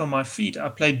got back on my feet, I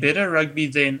played better rugby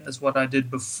then as what I did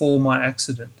before my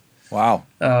accident. Wow.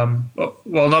 Well,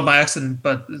 not my accident,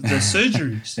 but the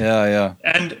surgeries. Yeah.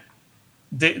 And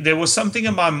there was something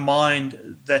in my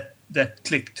mind that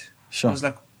clicked. Sure. I was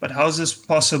like, but how is this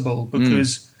possible?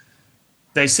 Because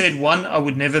they said, one, I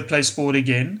would never play sport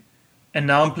again. and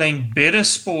now I'm playing better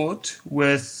sport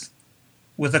with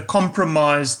a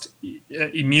compromised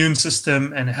immune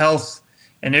system and health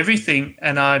and everything,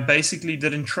 and I basically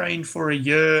didn't train for a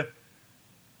year.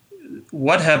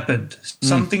 What happened?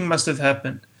 Something must have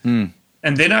happened. And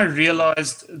then I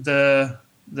realized the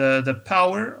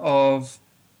power of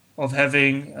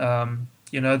having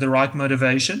the right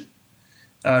motivation,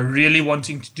 really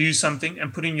wanting to do something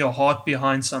and putting your heart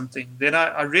behind something. Then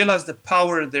I realized the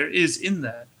power there is in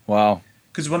that. Wow.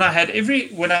 Because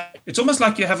it's almost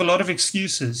like you have a lot of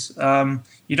excuses.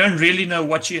 You don't really know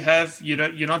what you have.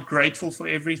 You're not grateful for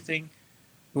everything.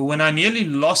 But when I nearly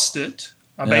lost it,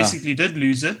 I basically did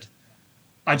lose it.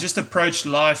 I just approached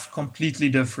life completely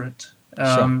different.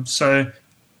 So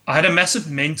I had a massive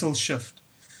mental shift.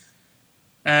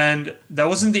 And that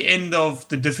wasn't the end of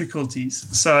the difficulties.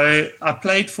 So I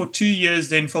played for 2 years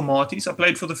then for Marties. I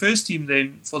played for the first team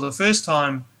then for the first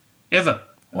time ever.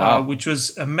 Wow. Which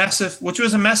was a massive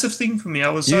thing for me. I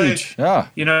was huge. So,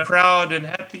 proud and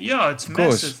happy. Yeah, it's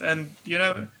massive. And,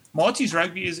 Marties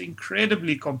rugby is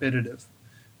incredibly competitive.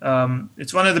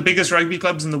 It's one of the biggest rugby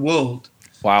clubs in the world.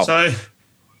 Wow. So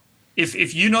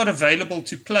if you're not available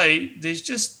to play, there's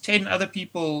just 10 other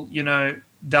people,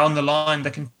 down the line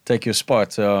that can take your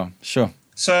spot. Sure.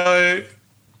 So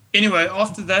anyway,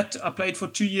 after that, I played for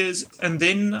 2 years, and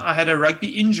then I had a rugby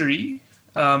injury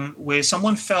where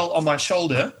someone fell on my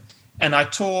shoulder, and I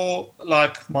tore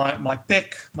like my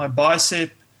pec, my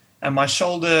bicep, and my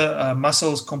shoulder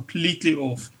muscles completely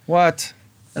off. What?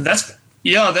 And that's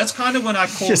kind of when I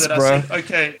called it. Bro. I said,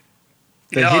 okay.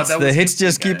 The hits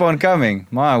just keep on coming.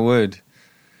 My word.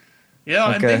 Yeah,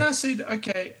 okay. And then I said,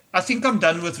 okay, I think I'm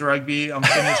done with rugby. I'm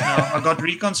finished now. I got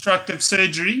reconstructive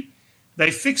surgery.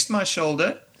 They fixed my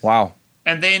shoulder. Wow.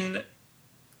 And then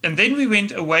we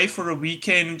went away for a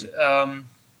weekend,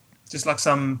 just like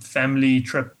some family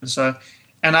trip.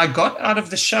 And I got out of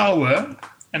the shower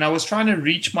and I was trying to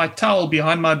reach my towel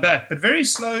behind my back, but very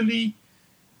slowly.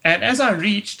 And as I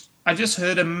reached, I just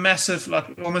heard a massive, like,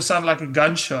 it almost sounded like a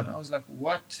gunshot. I was like,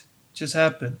 what just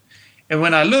happened? And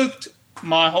when I looked,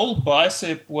 my whole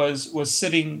bicep was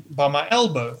sitting by my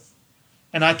elbow,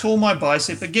 and I tore my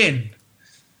bicep again.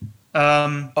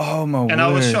 Oh my word! And I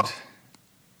was shocked.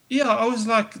 Yeah, I was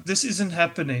like, "This isn't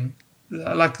happening.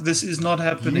 Like, this is not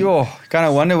happening." You kind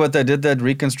of wonder what they did that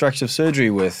reconstructive surgery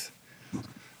with.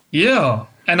 Yeah,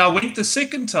 and I went the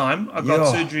second time. I got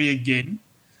surgery again,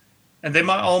 and then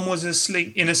my arm was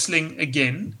in a sling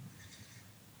again,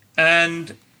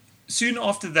 and soon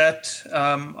after that,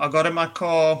 I got in my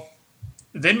car.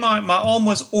 Then my arm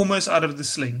was almost out of the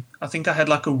sling. I think I had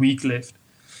like a week left.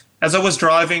 As I was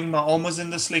driving, my arm was in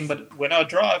the sling, but when I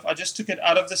drive, I just took it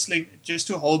out of the sling just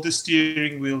to hold the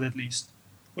steering wheel at least,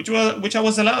 which I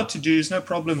was allowed to do. There's no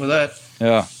problem with that.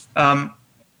 Yeah.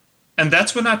 And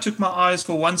that's when I took my eyes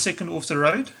for 1 second off the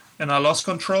road, and I lost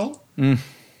control. And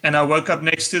I woke up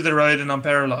next to the road, and I'm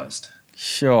paralyzed.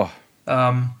 Sure.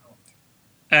 And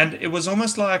it was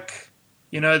almost like,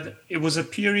 it was a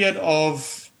period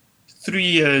of 3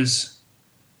 years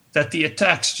that the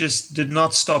attacks just did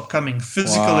not stop coming.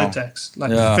 Physical attacks,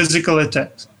 physical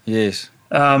attacks. Yes.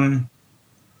 And,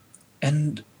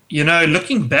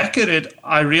 looking back at it,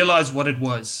 I realized what it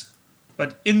was.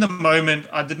 But in the moment,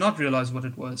 I did not realize what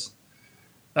it was.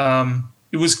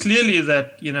 It was clearly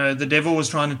that, the devil was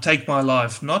trying to take my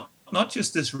life, not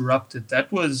just disrupt it.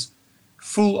 That was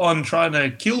full on trying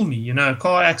to kill me, a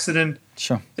car accident.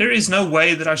 Sure. There is no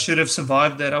way that I should have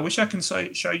survived that. I wish I can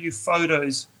show you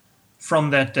photos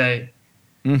from that day.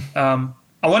 I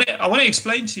want to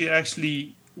explain to you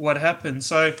actually what happened.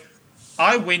 So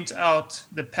I went out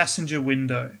the passenger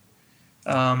window.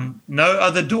 No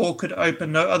other door could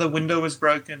open. No other window was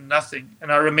broken. Nothing.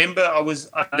 And I remember I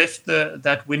left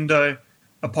that window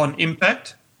upon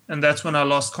impact, and that's when I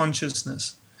lost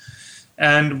consciousness.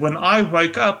 And when I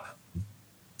woke up,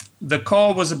 the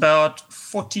car was about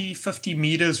 40, 50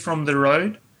 meters from the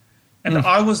road, and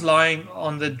I was lying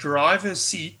on the driver's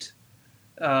seat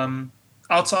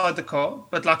outside the car,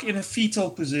 but like in a fetal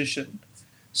position,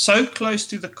 so close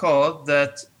to the car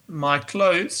that my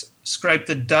clothes scraped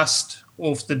the dust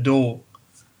off the door.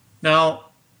 Now,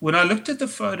 when I looked at the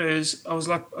photos, I was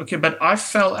like, okay, but I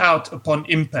fell out upon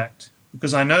impact,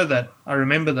 because I know that, I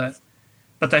remember that.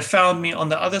 But they found me on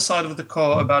the other side of the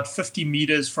car about 50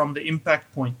 meters from the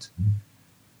impact point,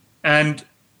 and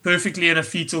perfectly in a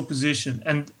fetal position.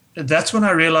 And that's when I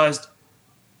realized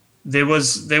there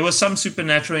was some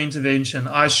supernatural intervention.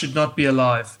 I should not be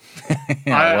alive.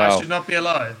 I should not be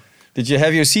alive. Did you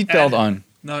have your seatbelt on?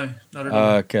 No, not at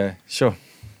all. Okay, sure.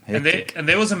 And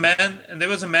there was a man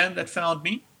that found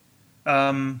me.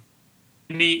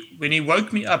 when he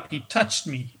woke me up, he touched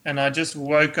me, and I just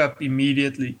woke up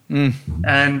immediately. Mm.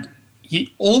 And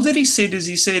all that he said is,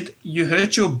 he said, "You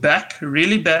hurt your back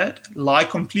really bad. Lie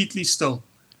completely still."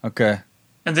 Okay.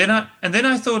 And then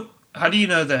I thought, how do you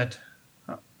know that?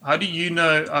 How do you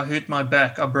know I hurt my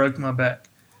back? I broke my back.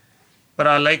 But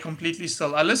I lay completely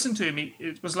still. I listened to him.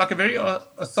 It was like a very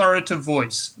authoritative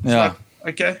voice. It's Yeah. like,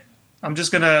 okay, I'm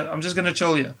just gonna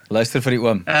chill you. Luister vir die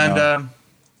oom.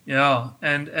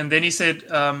 And and then he said,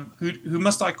 who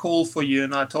must I call for you?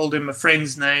 And I told him a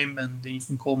friend's name, and you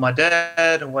can call my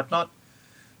dad and whatnot.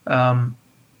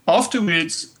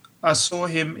 Afterwards, I saw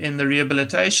him in the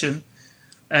rehabilitation,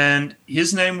 and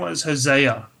his name was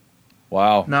Hosea.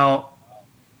 Wow. Now,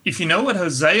 if you know what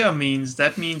Hosea means,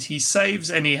 that means he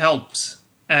saves and he helps.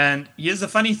 And here's the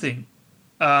funny thing.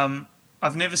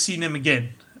 I've never seen him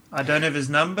again. I don't have his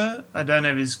number. I don't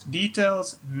have his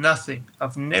details. Nothing.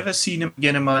 I've never seen him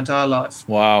again in my entire life.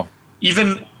 Wow.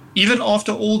 Even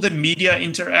after all the media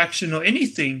interaction or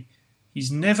anything,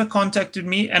 he's never contacted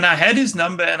me. And I had his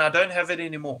number, and I don't have it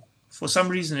anymore. For some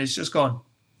reason, it's just gone.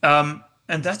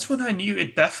 And that's when I knew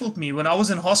it baffled me. When I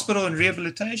was in hospital and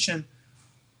rehabilitation,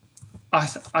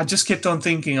 I just kept on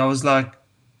thinking. I was like,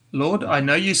 Lord, I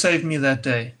know you saved me that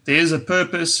day. There's a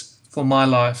purpose for my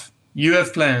life. You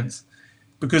have plans,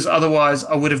 because otherwise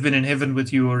I would have been in heaven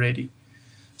with you already.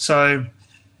 So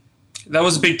that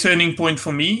was a big turning point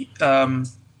for me,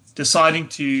 deciding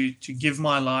to give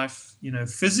my life,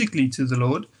 physically to the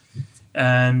Lord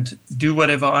and do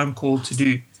whatever I'm called to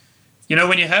do.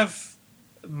 When you have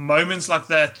moments like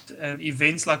that and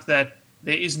events like that,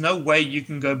 there is no way you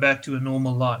can go back to a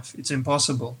normal life. It's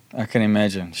impossible. I can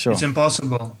imagine. Sure. It's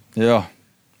impossible. Yeah.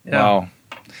 Wow.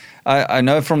 I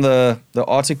know from the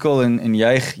article in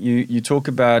Juig, you talk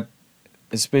about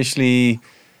especially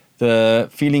the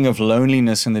feeling of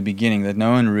loneliness in the beginning, that no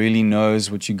one really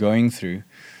knows what you're going through.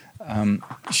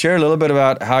 Share a little bit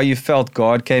about how you felt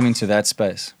God came into that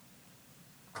space.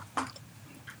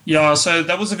 Yeah, so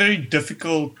that was a very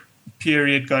difficult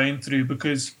period going through,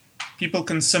 because people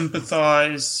can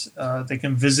sympathize, they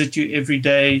can visit you every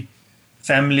day,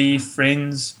 family,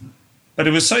 friends, but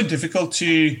it was so difficult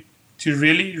to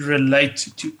really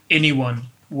relate to anyone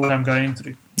what I'm going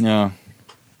through. Yeah.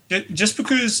 Just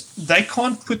because they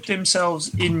can't put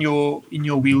themselves in your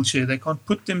wheelchair, they can't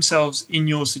put themselves in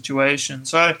your situation.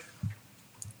 So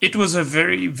it was a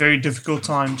very, very difficult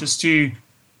time just to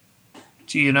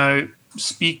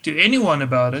speak to anyone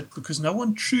about it, because no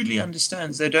one truly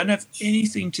understands. They don't have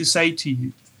anything to say to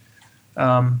you.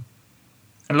 A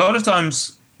lot of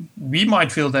times we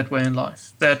might feel that way in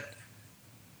life, that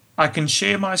I can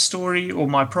share my story or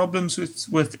my problems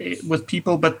with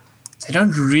people, but they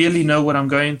don't really know what I'm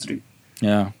going through.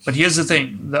 Yeah. But here's the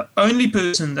thing. The only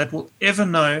person that will ever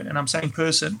know, and I'm saying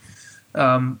person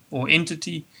or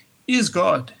entity, is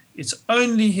God. It's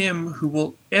only Him who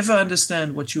will ever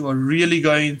understand what you are really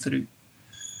going through.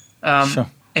 Sure.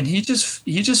 And he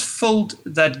just filled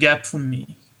that gap for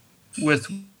me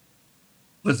with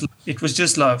it was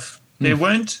just love.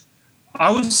 I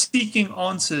was seeking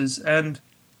answers, and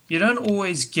you don't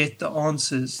always get the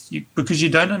answers because you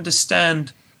don't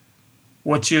understand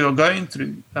what you are going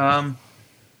through. I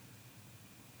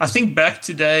think back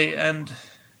today, and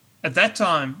at that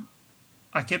time,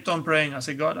 I kept on praying. I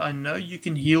said, God, I know you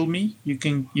can heal me. You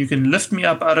can lift me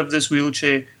up out of this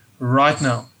wheelchair right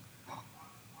now.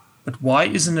 But why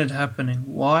isn't it happening?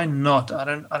 Why not? I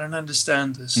don't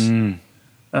understand this.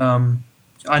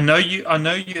 I know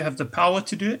you have the power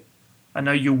to do it. I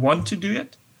know you want to do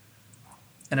it.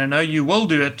 And I know you will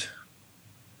do it.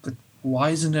 But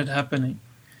why isn't it happening?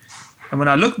 And when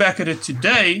I look back at it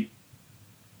today,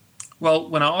 well,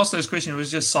 when I asked those questions, it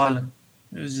was just silent.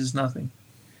 It was just nothing.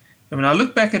 And when I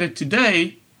look back at it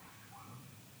today,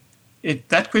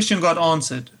 that question got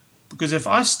answered. Because if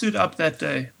I stood up that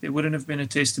day, there wouldn't have been a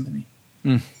testimony.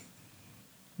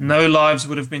 No lives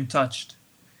would have been touched.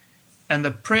 And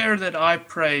the prayer that I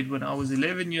prayed when I was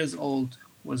 11 years old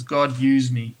was, God, use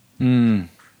me. And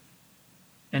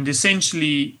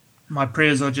essentially, my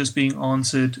prayers are just being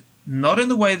answered, not in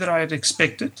the way that I had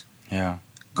expected. Yeah.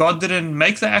 God didn't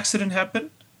make the accident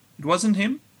happen. It wasn't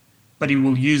Him. But He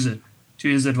will use it to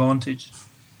His advantage.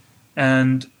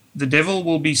 And the devil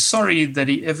will be sorry that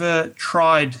he ever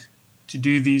tried to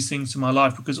do these things to my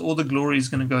life, because all the glory is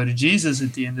going to go to Jesus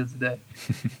at the end of the day.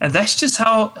 And that's just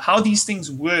how these things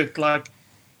work. Like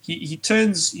he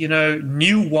turns,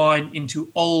 new wine into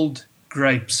old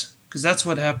grapes, because that's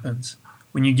what happens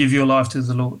when you give your life to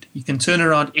the Lord. He can turn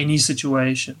around any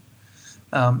situation.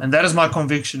 And that is my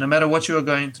conviction. No matter what you are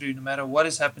going through, no matter what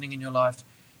is happening in your life,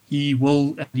 He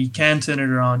will and He can turn it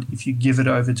around if you give it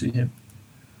over to Him.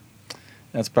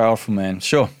 That's powerful, man.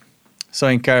 Sure. So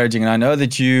encouraging. And I know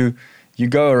that you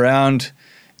go around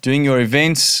doing your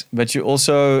events, but you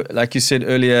also, like you said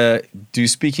earlier, do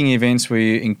speaking events where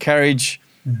you encourage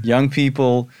young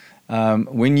people.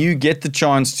 When you get the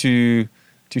chance to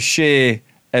share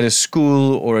at a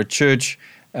school or a church,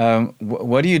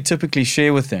 what do you typically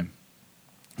share with them?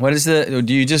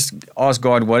 Do you just ask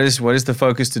God, what is the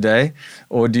focus today?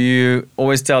 Or do you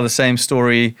always tell the same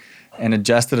story and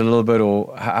adjust it a little bit,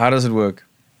 or how does it work?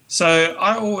 So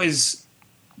I always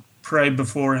pray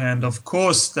beforehand, of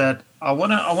course, that I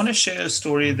wanna share a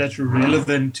story that's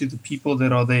relevant to the people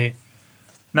that are there.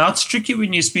 Now it's tricky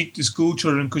when you speak to school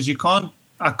children because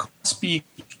I can't speak,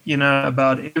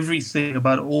 about everything,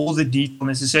 about all the detail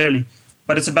necessarily,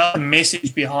 but it's about the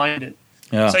message behind it.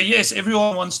 Yeah. So yes,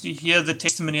 everyone wants to hear the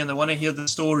testimony and they want to hear the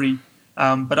story,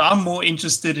 but I'm more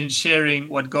interested in sharing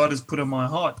what God has put in my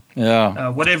heart. Yeah.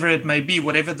 Whatever it may be,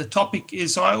 whatever the topic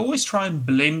is. So I always try and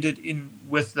blend it in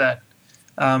with that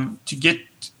to get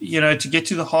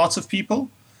to the hearts of people.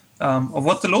 Of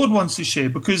what the Lord wants to share,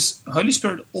 because the Holy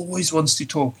Spirit always wants to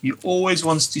talk. He always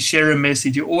wants to share a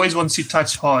message. He always wants to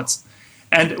touch hearts.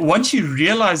 And once you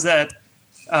realize that,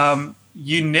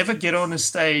 you never get on a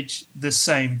stage the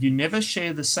same. You never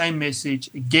share the same message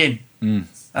again.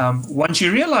 Once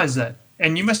you realize that,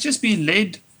 and you must just be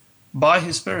led by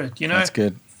His Spirit. That's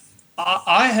good.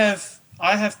 I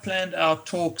have planned out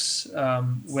talks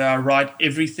where I write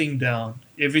everything down,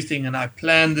 and I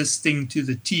plan this thing to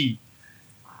the T.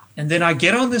 And then I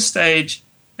get on the stage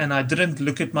and I didn't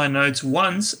look at my notes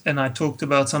once and I talked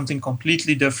about something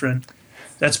completely different.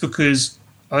 That's because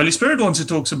the Holy Spirit wants to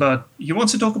talk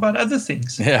about other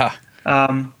things. Yeah.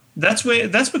 That's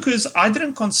because I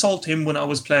didn't consult Him when I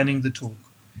was planning the talk.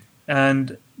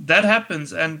 And that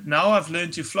happens. And now I've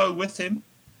learned to flow with Him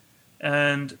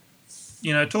and,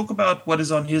 talk about what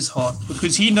is on His heart,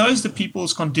 because He knows the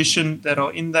people's condition that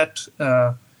are in that,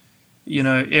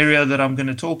 area that I'm going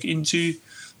to talk into.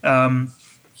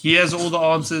 He has all the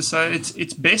answers, so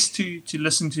it's best to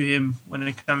listen to Him when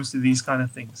it comes to these kind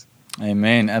of things.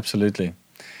 Amen. Absolutely.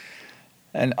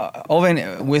 And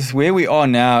Alvin, with where we are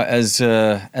now as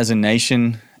a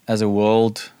nation, as a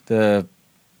world, everyone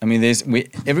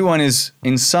is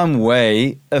in some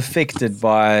way affected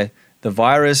by the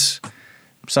virus.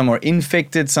 Some are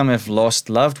infected. Some have lost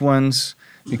loved ones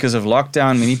because of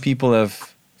lockdown. Many people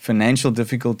have financial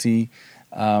difficulty.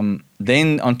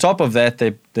 Then on top of that,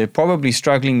 they're probably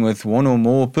struggling with one or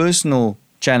more personal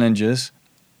challenges,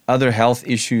 other health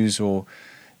issues or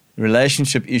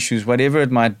relationship issues, whatever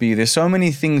it might be. There's so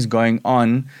many things going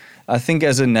on. I think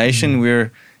as a nation,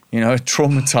 we're,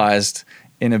 traumatized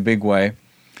in a big way.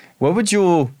 What would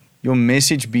your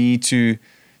message be to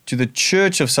the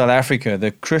Church of South Africa,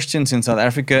 the Christians in South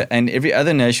Africa, and every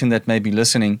other nation that may be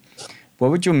listening?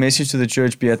 What would your message to the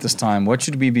church be at this time? What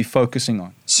should we be focusing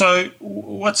on? So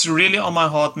what's really on my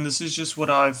heart, and this is just what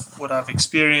I've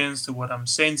experienced and what I'm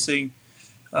sensing.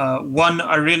 One,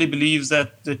 I really believe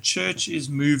that the church is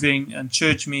moving, and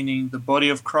church meaning the body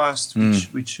of Christ,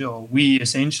 which are we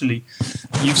essentially.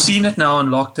 You've seen it now in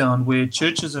lockdown where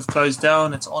churches have closed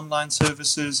down, it's online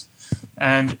services,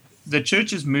 and the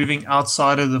church is moving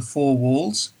outside of the four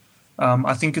walls.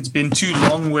 I think it's been too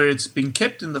long where it's been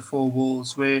kept in the four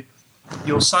walls, where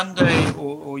your Sunday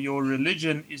or your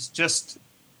religion is just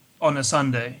on a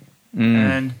Sunday.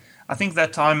 And I think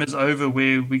that time is over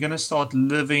where we're going to start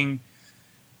living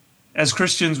as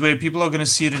Christians where people are going to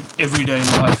see it in everyday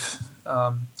life.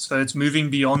 So it's moving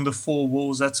beyond the four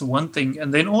walls. That's one thing.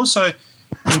 And then also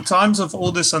in times of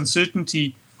all this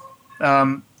uncertainty,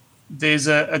 there's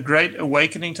a great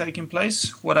awakening taking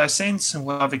place, what I sense and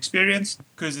what I've experienced,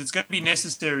 because it's going to be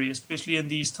necessary, especially in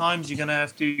these times. You're going to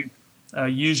have to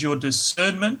use your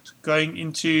discernment going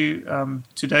into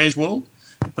today's world.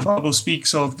 The Bible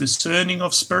speaks of discerning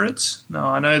of spirits. Now,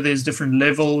 I know there's different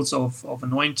levels of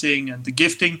anointing and the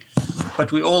gifting,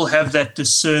 but we all have that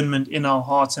discernment in our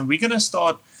hearts, and we're going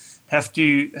to have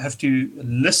to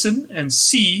listen and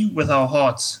see with our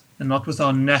hearts and not with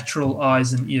our natural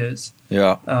eyes and ears.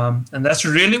 Yeah. And that's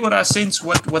really what I sense.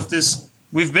 What this,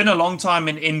 we've been a long time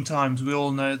in end times. We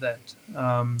all know that.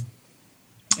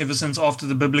 Ever since after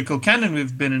the biblical canon,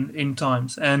 we've been in end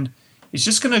times, and it's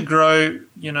just going to grow.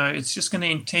 It's just going to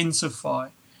intensify,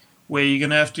 where you're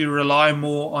going to have to rely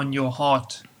more on your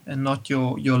heart and not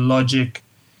your logic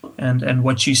and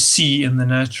what you see in the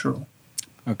natural.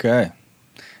 Okay.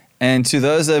 And to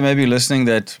those that may be listening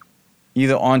that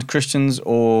either aren't Christians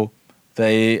or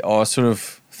they are sort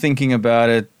of thinking about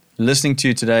it, listening to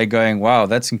you today, going, "Wow,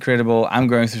 that's incredible. I'm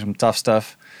going through some tough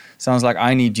stuff. Sounds like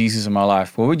I need Jesus in my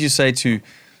life." What would you say to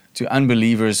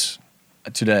unbelievers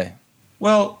today?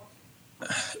 Well,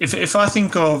 if I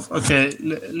think of, okay,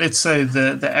 let's say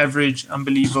the average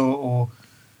unbeliever or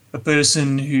a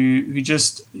person who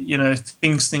just,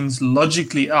 thinks things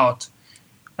logically out,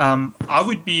 I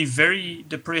would be very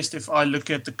depressed if I look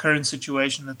at the current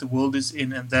situation that the world is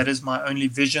in, and that is my only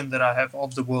vision that I have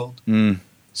of the world.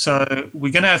 So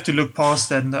we're going to have to look past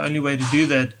that, and the only way to do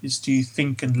that is to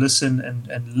think and listen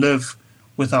and live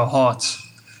with our hearts.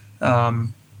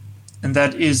 And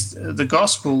that is, the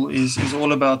gospel is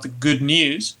all about the good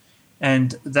news,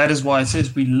 and that is why it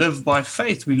says we live by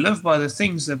faith. We live by the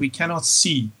things that we cannot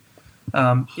see.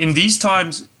 In these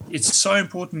times, it's so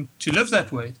important to live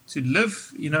that way, to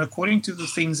live, according to the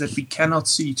things that we cannot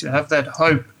see, to have that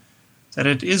hope that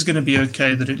it is going to be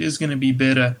okay, that it is going to be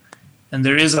better, and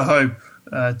there is a hope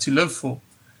to live for.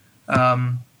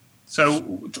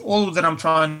 So all that I'm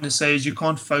trying to say is you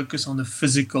can't focus on the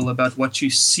physical about what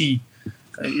you see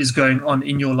is going on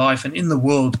in your life and in the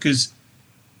world, because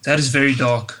that is very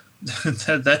dark.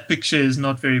 that picture is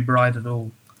not very bright at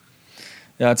all.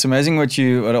 Yeah, it's amazing what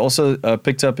I also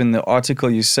picked up in the article.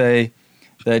 You say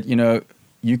that,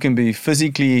 you can be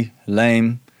physically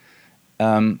lame,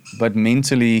 but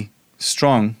mentally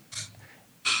strong.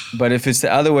 But if it's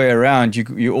the other way around,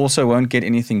 you also won't get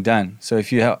anything done. So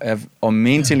if you are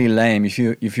mentally lame, if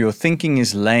your thinking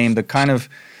is lame, the kind of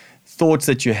thoughts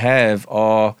that you have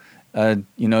are,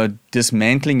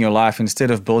 dismantling your life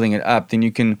instead of building it up, then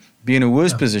you can be in a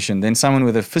worse position than someone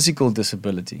with a physical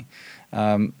disability.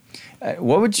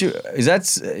 What would you,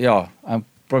 I'm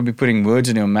probably putting words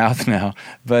in your mouth now,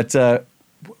 but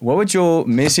what would your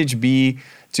message be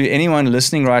to anyone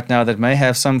listening right now that may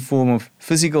have some form of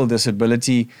physical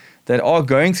disability, that are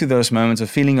going through those moments of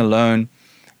feeling alone,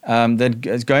 that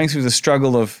is going through the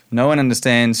struggle of no one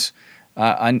understands,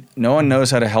 no one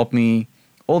knows how to help me,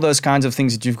 all those kinds of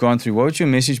things that you've gone through? What would your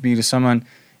message be to someone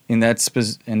in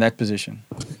that position?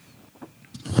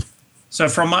 So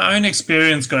from my own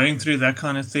experience going through that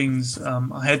kind of things,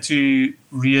 I had to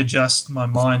readjust my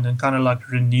mind and kind of like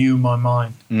renew my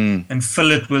mind and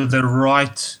fill it with the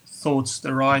right thoughts,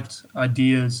 the right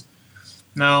ideas.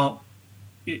 Now,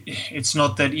 it's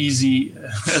not that easy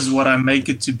as what I make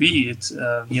it to be. It's,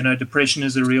 depression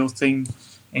is a real thing.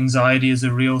 Anxiety is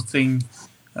a real thing.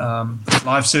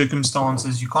 Life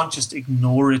circumstances, you can't just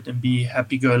ignore it and be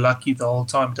happy-go-lucky the whole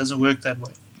time. It doesn't work that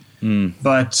way.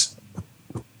 But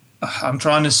I'm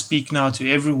trying to speak now to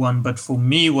everyone, but for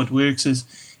me, what works is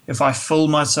if I fill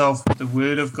myself with the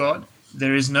Word of God,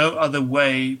 there is no other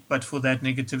way but for that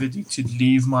negativity to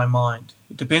leave my mind.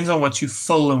 It depends on what you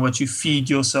fill and what you feed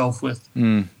yourself with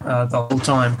the whole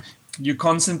time. You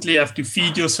constantly have to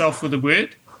feed yourself with the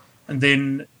Word, and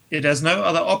then it has no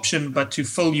other option but to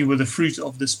fill you with the fruit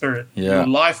of the Spirit. Yeah. Your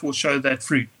life will show that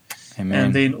fruit. Amen.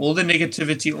 And then all the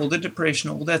negativity, all the depression,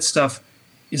 all that stuff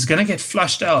is going to get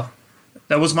flushed out.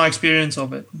 That was my experience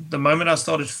of it. The moment I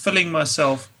started filling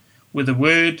myself with the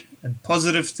Word and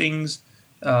positive things,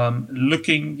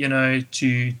 looking,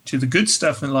 to the good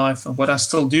stuff in life and what I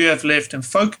still do have left, and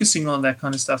focusing on that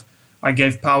kind of stuff, I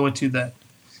gave power to that.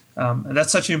 And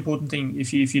that's such an important thing.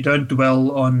 If you don't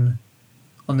dwell on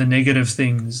the negative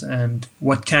things and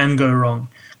what can go wrong,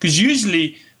 because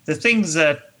usually the things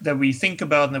that we think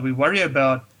about and that we worry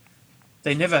about,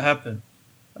 they never happen.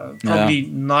 Probably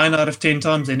 9 out of 10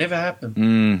 times they never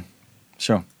happen.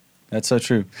 Sure, that's so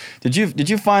true. Did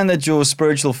you find that your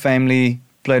spiritual family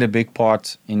played a big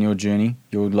part in your journey,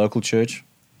 your local church?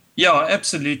 Yeah,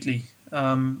 absolutely.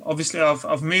 Obviously,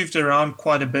 I've moved around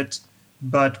quite a bit,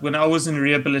 but when I was in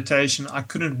rehabilitation, I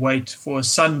couldn't wait for a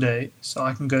Sunday so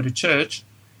I can go to church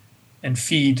and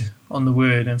feed on the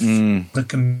Word and the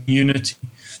community.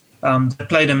 That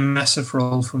played a massive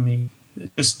role for me.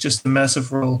 Just a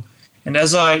massive role. And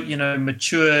as I,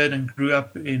 matured and grew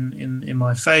up in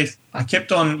my faith, I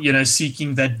kept on,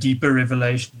 seeking that deeper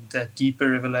revelation,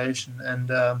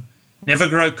 and never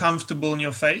grow comfortable in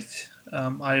your faith.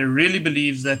 I really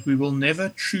believe that we will never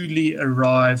truly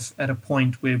arrive at a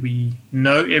point where we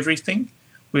know everything,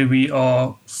 where we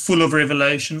are full of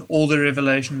revelation, all the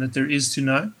revelation that there is to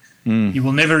know. You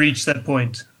will never reach that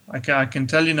point. I can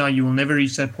tell you now, you will never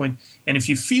reach that point. And if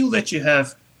you feel that you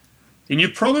have, then you're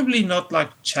probably not like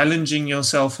challenging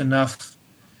yourself enough,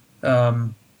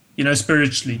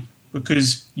 spiritually,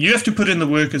 because you have to put in the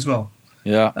work as well.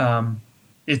 Yeah.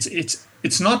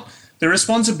 It's not, the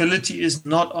responsibility is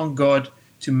not on God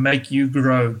to make you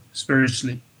grow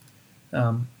spiritually.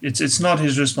 It's not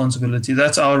His responsibility.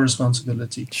 That's our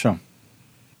responsibility. Sure.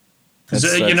 Because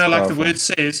That's like powerful. the word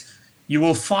says, you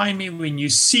will find me when you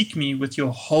seek me with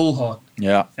your whole heart.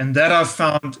 Yeah. And that I've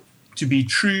found to be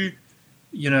true,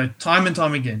 time and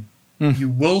time again. You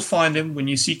will find him when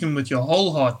you seek him with your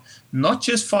whole heart, not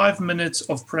just 5 minutes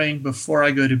of praying before I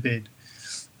go to bed.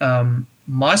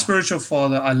 My spiritual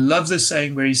father, I love this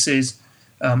saying where he says,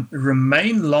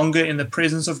 remain longer in the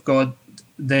presence of God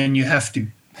than you have to.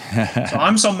 So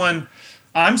I'm someone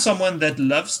that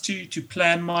loves to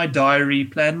plan my diary,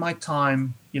 plan my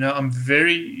time. I'm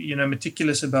very,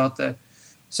 meticulous about that.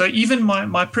 So even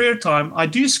my prayer time, I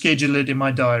do schedule it in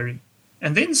my diary.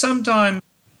 And then sometimes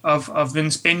I've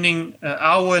been spending an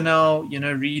hour now,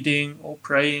 reading or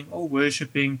praying or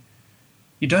worshiping.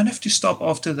 You don't have to stop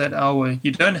after that hour.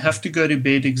 You don't have to go to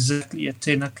bed exactly at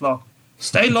 10 o'clock.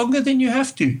 Stay longer than you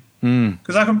have to.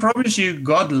 Because I can promise you,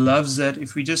 God loves that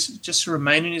if we just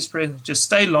remain in his presence. Just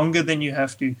stay longer than you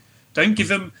have to. Don't give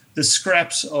him the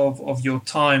scraps of your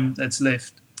time that's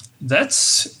left.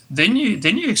 Then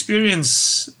you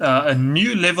experience a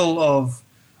new level of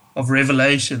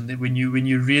revelation, that when you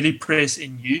really press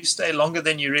in, you stay longer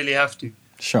than you really have to.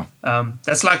 Sure.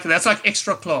 That's like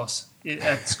extra class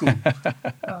at school.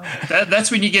 That's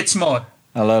when you get smart.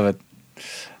 I love it.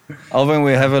 Alvin,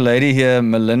 we have a lady here,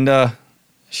 Melinda.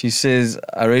 She says,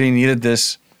 I really needed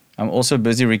this. I'm also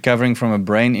busy recovering from a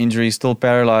brain injury, still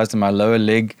paralyzed in my lower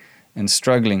leg and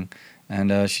struggling.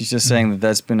 And she's just saying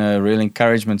that's been a real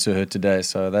encouragement to her today.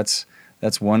 So that's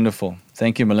wonderful.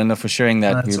 Thank you, Melinda, for sharing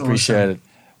that. We appreciate it.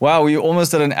 Wow, we're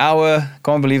almost at an hour.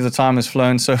 Can't believe the time has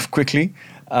flown so quickly.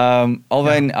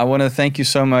 Alvin, I want to thank you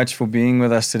so much for being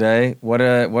with us today. What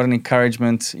an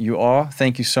encouragement you are.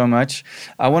 Thank you so much.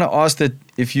 I want to ask that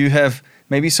if you have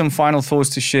maybe some final thoughts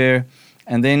to share,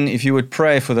 and then if you would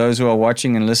pray for those who are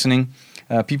watching and listening,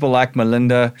 people like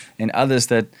Melinda and others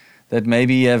that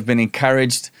maybe have been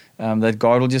encouraged, that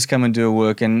God will just come and do a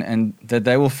work, and that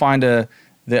they will find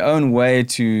their own way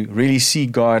to really see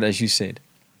God, as you said.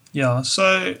 Yeah,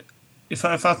 so if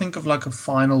I think of like a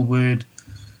final word,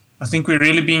 I think we're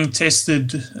really being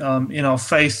tested in our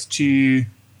faith to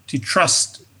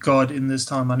trust God in this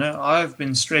time. I know I've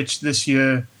been stretched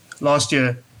last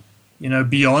year,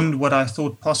 beyond what I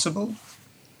thought possible.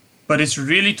 But it's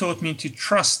really taught me to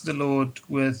trust the Lord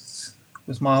with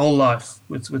my whole life,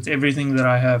 with everything that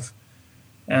I have.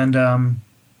 And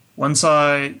once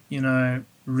I,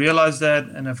 realized that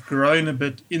and have grown a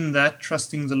bit in that,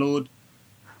 trusting the Lord,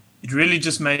 it really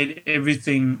just made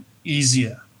everything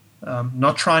easier.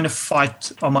 Not trying to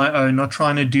fight on my own, not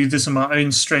trying to do this in my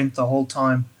own strength the whole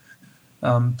time.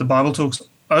 The Bible talks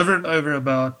over and over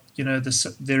about,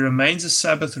 there remains a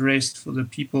Sabbath rest for the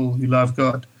people who love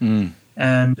God.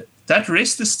 And that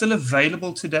rest is still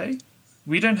available today.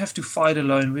 We don't have to fight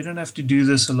alone. We don't have to do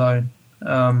this alone.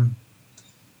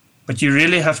 But you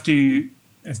really have to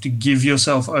give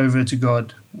yourself over to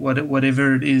God,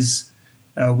 whatever it is.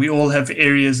 We all have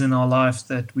areas in our life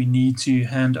that we need to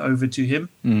hand over to Him.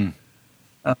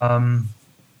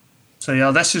 So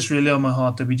yeah, that's just really on my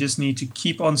heart, that we just need to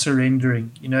keep on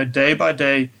surrendering. Day by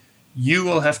day, you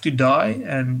will have to die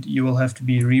and you will have to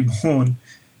be reborn,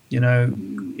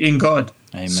 in God.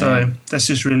 Amen. So that's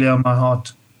just really on my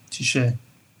heart to share.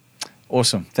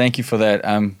 Awesome. Thank you for that.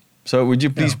 So would you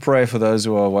please pray for those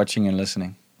who are watching and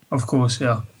listening? Of course,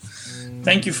 yeah.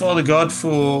 Thank you, Father God,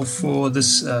 for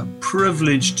this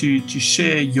privilege to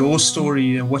share your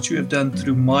story and what you have done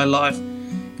through my life,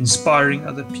 inspiring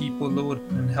other people, Lord,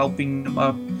 and helping them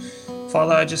up.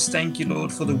 Father, I just thank you,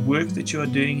 Lord, for the work that you are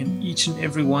doing in each and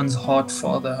everyone's heart,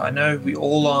 Father. I know we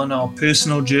all are on our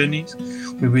personal journeys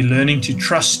where we're learning to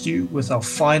trust you with our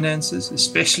finances,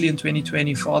 especially in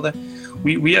 2020, Father.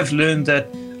 We have learned that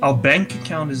our bank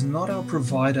account is not our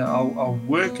provider. Our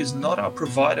work is not our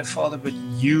provider, Father, but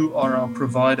you are our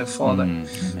provider, Father.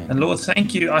 And Lord,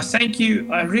 thank you.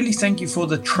 I really thank you for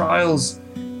the trials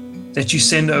that you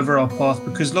send over our path,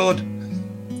 because, Lord,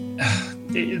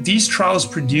 these trials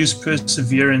produce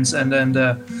perseverance and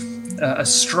a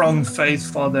strong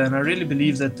faith, Father. And I really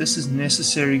believe that this is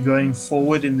necessary going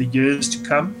forward in the years to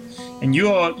come. And you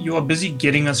are busy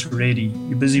getting us ready.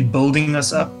 You're busy building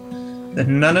us up, that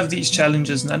none of these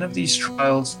challenges, none of these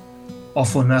trials are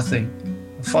for nothing.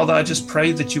 Father, I just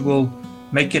pray that you will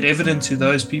make it evident to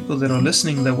those people that are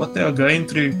listening that what they are going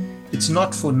through, it's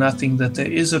not for nothing, that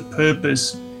there is a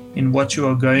purpose in what you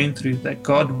are going through, that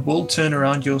God will turn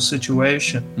around your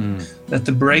situation, that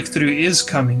the breakthrough is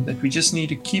coming, that we just need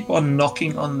to keep on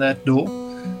knocking on that door,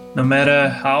 no matter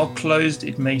how closed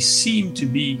it may seem to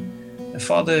be.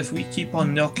 Father, if we keep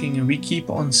on knocking and we keep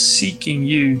on seeking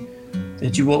you,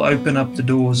 that you will open up the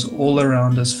doors all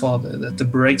around us, Father, that the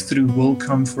breakthrough will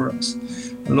come for us.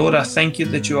 Lord, I thank you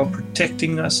that you are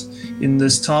protecting us in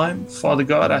this time. Father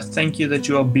God, I thank you that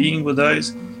you are being with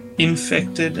those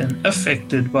infected and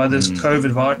affected by this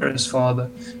COVID virus, Father.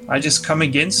 I just come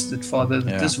against it, Father,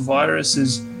 that this virus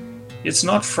it's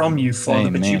not from you, Father,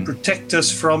 but you protect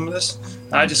us from this.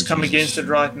 I just come against it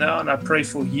right now, and I pray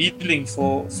for healing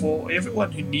for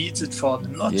everyone who needs it, Father,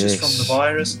 not just from the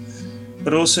virus,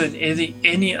 but also in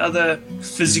any other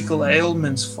physical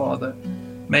ailments, Father.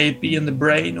 May it be in the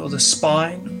brain or the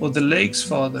spine or the legs,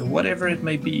 Father, whatever it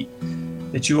may be,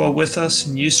 that you are with us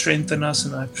and you strengthen us.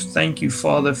 And I thank you,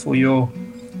 Father, for your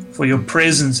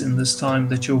presence in this time,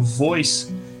 that your voice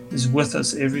is with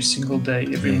us every single day,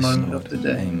 every moment of the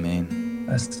day. Amen.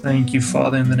 I thank you,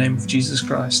 Father, in the name of Jesus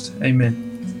Christ. Amen.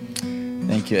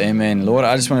 Thank you. Amen. Lord,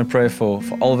 I just want to pray for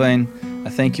Alvain. I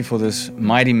thank you for this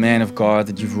mighty man of God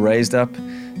that you've raised up,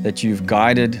 that you've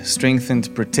guided,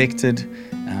 strengthened, protected.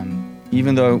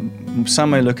 Even though some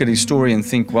may look at his story and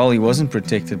think, well, he wasn't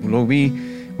protected. Lord,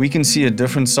 we can see a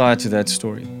different side to that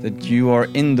story, that you are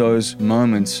in those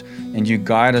moments and you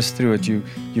guide us through it. You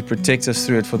protect us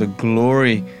through it for the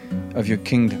glory of your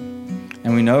kingdom.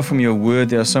 And we know from your word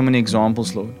there are so many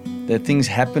examples, Lord, that things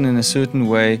happen in a certain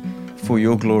way for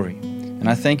your glory. And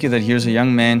I thank you that here's a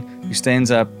young man who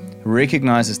stands up,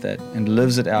 recognizes that, and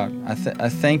lives it out. I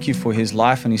thank you for his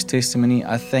life and his testimony.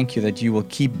 I thank you that you will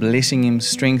keep blessing him,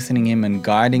 strengthening him, and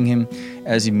guiding him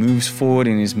as he moves forward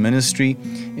in his ministry,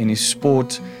 in his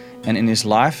sport, and in his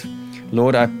life.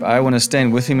 Lord, I want to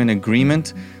stand with him in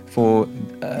agreement for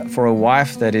a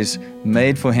wife that is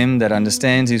made for him, that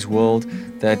understands his world,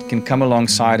 that can come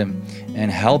alongside him and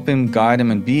help him, guide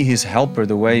him, and be his helper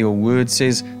the way your word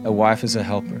says a wife is a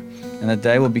helper. And that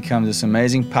they will become this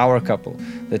amazing power couple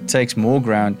that takes more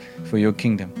ground for your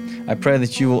kingdom. I pray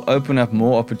that you will open up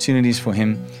more opportunities for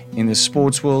him in the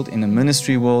sports world, in the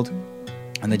ministry world,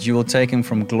 and that you will take him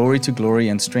from glory to glory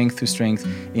and strength to strength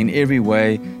in every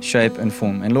way, shape, and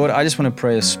form. And Lord, I just want to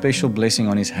pray a special blessing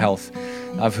on his health.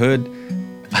 I've heard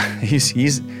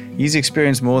he's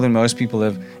experienced more than most people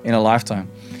have in a lifetime.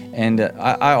 And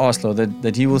I ask, Lord,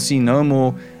 that he will see no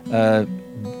more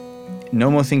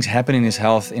things happen in his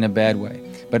health in a bad way,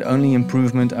 but only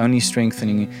improvement, only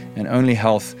strengthening, and only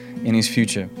health in his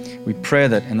future. We pray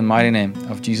that in the mighty name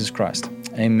of Jesus Christ.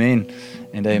 Amen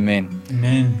and amen.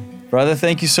 Amen. Brother,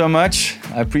 thank you so much.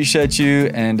 I appreciate you,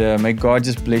 and may God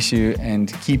just bless you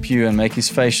and keep you and make his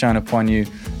face shine upon you,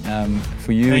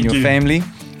 for you and your family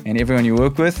and everyone you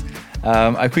work with.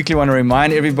 I quickly want to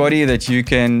remind everybody that you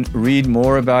can read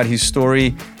more about his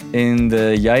story in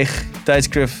the Juig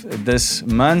Tydskrif this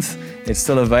month. It's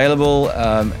still available,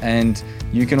 and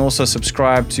you can also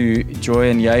subscribe to Joy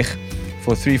and Juig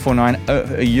for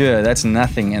 $349 a year. That's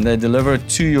nothing, and they deliver it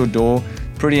to your door.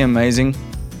 Pretty amazing.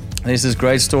 There's this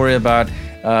great story about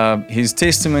his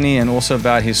testimony and also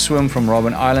about his swim from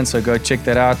Robben Island, so go check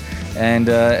that out. And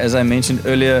as I mentioned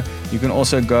earlier, you can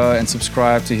also go and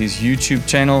subscribe to his YouTube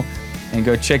channel and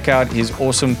go check out his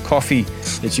awesome coffee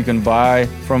that you can buy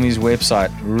from his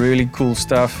website. Really cool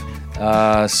stuff.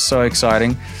 So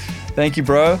exciting. Thank you,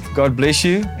 bro. God bless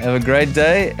you. Have a great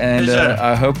day, and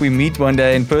I hope we meet one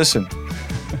day in person.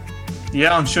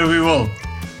 Yeah, I'm sure we will.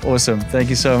 Awesome. Thank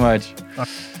you so much.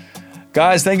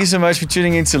 Guys, thank you so much for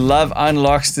tuning in to Love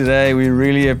Unlocks today. We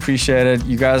really appreciate it.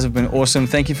 You guys have been awesome.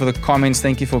 Thank you for the comments.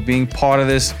 Thank you for being part of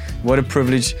this. What a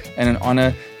privilege and an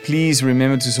honor. Please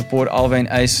remember to support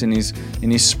Alvain Ace in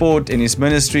his sport, in his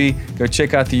ministry. Go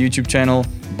check out the YouTube channel,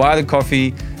 buy the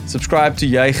coffee, subscribe to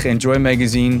Juig and Joy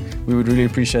Magazine. We would really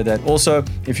appreciate that. Also,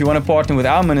 if you want to partner with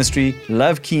our ministry,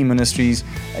 Love Key Ministries,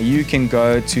 you can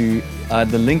go to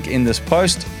the link in this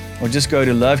post, or just go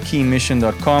to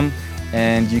lovekeymission.com,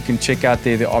 and you can check out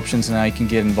there the options and how you can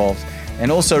get involved.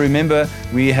 And also remember,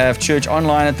 we have church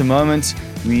online at the moment.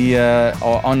 We are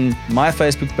on my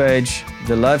Facebook page,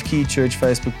 the Love Key Church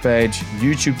Facebook page,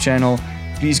 YouTube channel.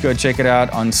 Please go check it out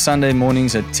on Sunday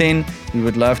mornings at 10. We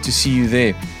would love to see you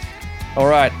there. All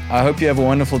right, I hope you have a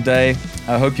wonderful day.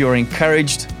 I hope you're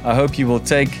encouraged. I hope you will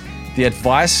take the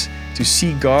advice to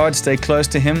see God, stay close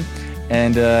to Him,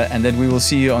 and that we will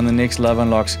see you on the next Love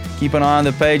Unlocks. Keep an eye on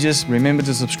the pages. Remember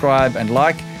to subscribe and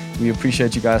like. We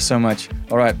appreciate you guys so much.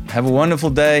 All right, have a wonderful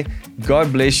day.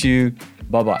 God bless you.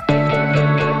 Bye-bye.